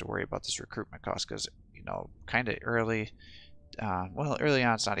you wouldn't have to worry about this recruitment cost, because, you know, kind of early, well, early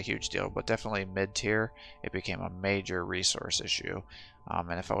on it's not a huge deal, but definitely mid-tier, it became a major resource issue.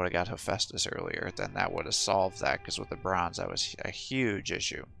 And if I would have got Hephaestus earlier, then that would have solved that, because with the bronze, that was a huge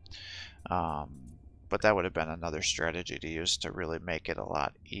issue. But that would have been another strategy to use to really make it a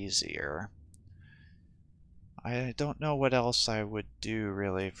lot easier. I don't know what else I would do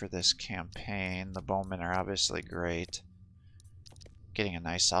really for this campaign. The bowmen are obviously great. Getting a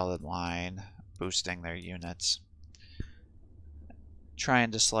nice solid line, boosting their units.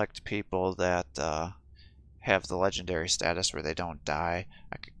 Trying to select people that have the legendary status where they don't die.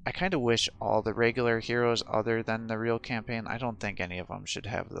 I kind of wish all the regular heroes other than the real campaign, I don't think any of them should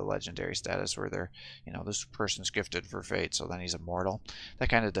have the legendary status where they're, you know, this person's gifted for fate, so then he's immortal. That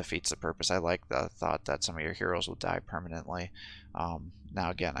kind of defeats the purpose. I like the thought that some of your heroes will die permanently.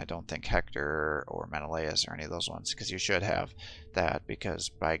 Now again, I don't think Hector or Menelaus or any of those ones, because you should have that, because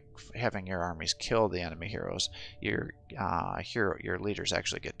by having your armies kill the enemy heroes, your leaders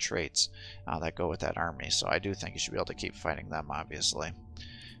actually get traits that go with that army. So I do think you should be able to keep fighting them, obviously.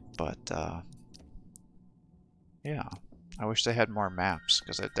 But yeah, I wish they had more maps,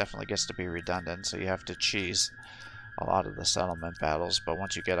 because it definitely gets to be redundant, so you have to cheese a lot of the settlement battles. But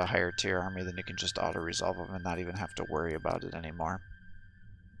once you get a higher tier army, then you can just auto-resolve them and not even have to worry about it anymore.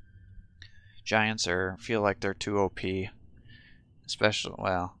 Giants feel like they're too OP, especially,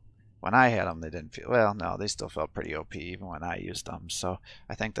 well, when I had them they didn't feel, well, no, they still felt pretty OP even when I used them, so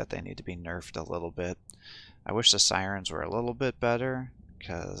I think that they need to be nerfed a little bit. I wish the sirens were a little bit better,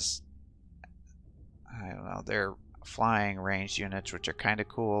 because I don't know, they're flying ranged units, which are kind of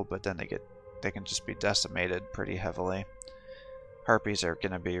cool, but then they can just be decimated pretty heavily. Harpies are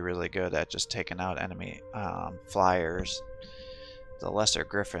going to be really good at just taking out enemy flyers. The Lesser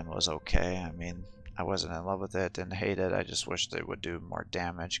Griffin was okay. I mean, I wasn't in love with it, didn't hate it. I just wished it would do more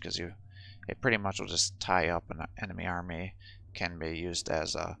damage, because it pretty much will just tie up an enemy army. Can be used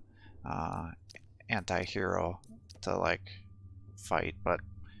as a anti-hero to like fight, but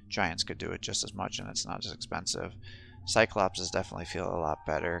giants could do it just as much, and it's not as expensive. Cyclopses definitely feel a lot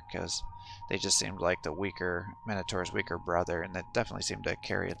better, because they just seemed like the weaker Minotaur's weaker brother, and it definitely seemed to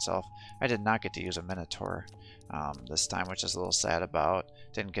carry itself. I did not get to use a Minotaur this time, which is a little sad about.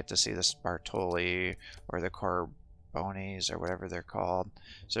 Didn't get to see the Spartoli or the Corbonis or whatever they're called.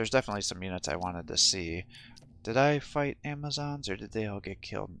 So there's definitely some units I wanted to see. Did I fight Amazons, or did they all get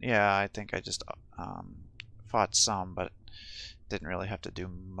killed? Yeah, I think I just fought some, but didn't really have to do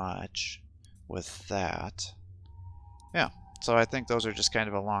much with that. Yeah, so I think those are just kind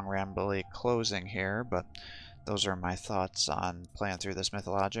of a long rambly closing here, but those are my thoughts on playing through this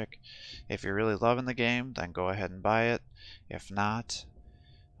Mythologic. If you're really loving the game, then go ahead and buy it. If not,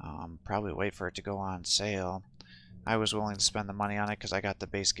 probably wait for it to go on sale. I was willing to spend the money on it because I got the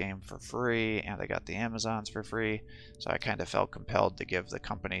base game for free and I got the Amazons for free, so I kind of felt compelled to give the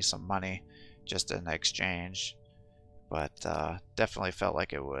company some money just in exchange. But definitely felt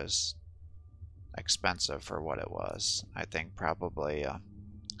like it was expensive for what it was. I think probably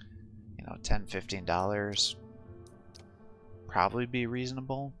you know, $10–15 probably be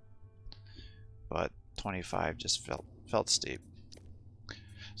reasonable, but $25 just felt steep.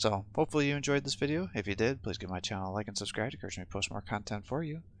 So hopefully you enjoyed this video. If you did, please give my channel a like and subscribe to encourage me to post more content for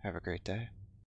you. Have a great day.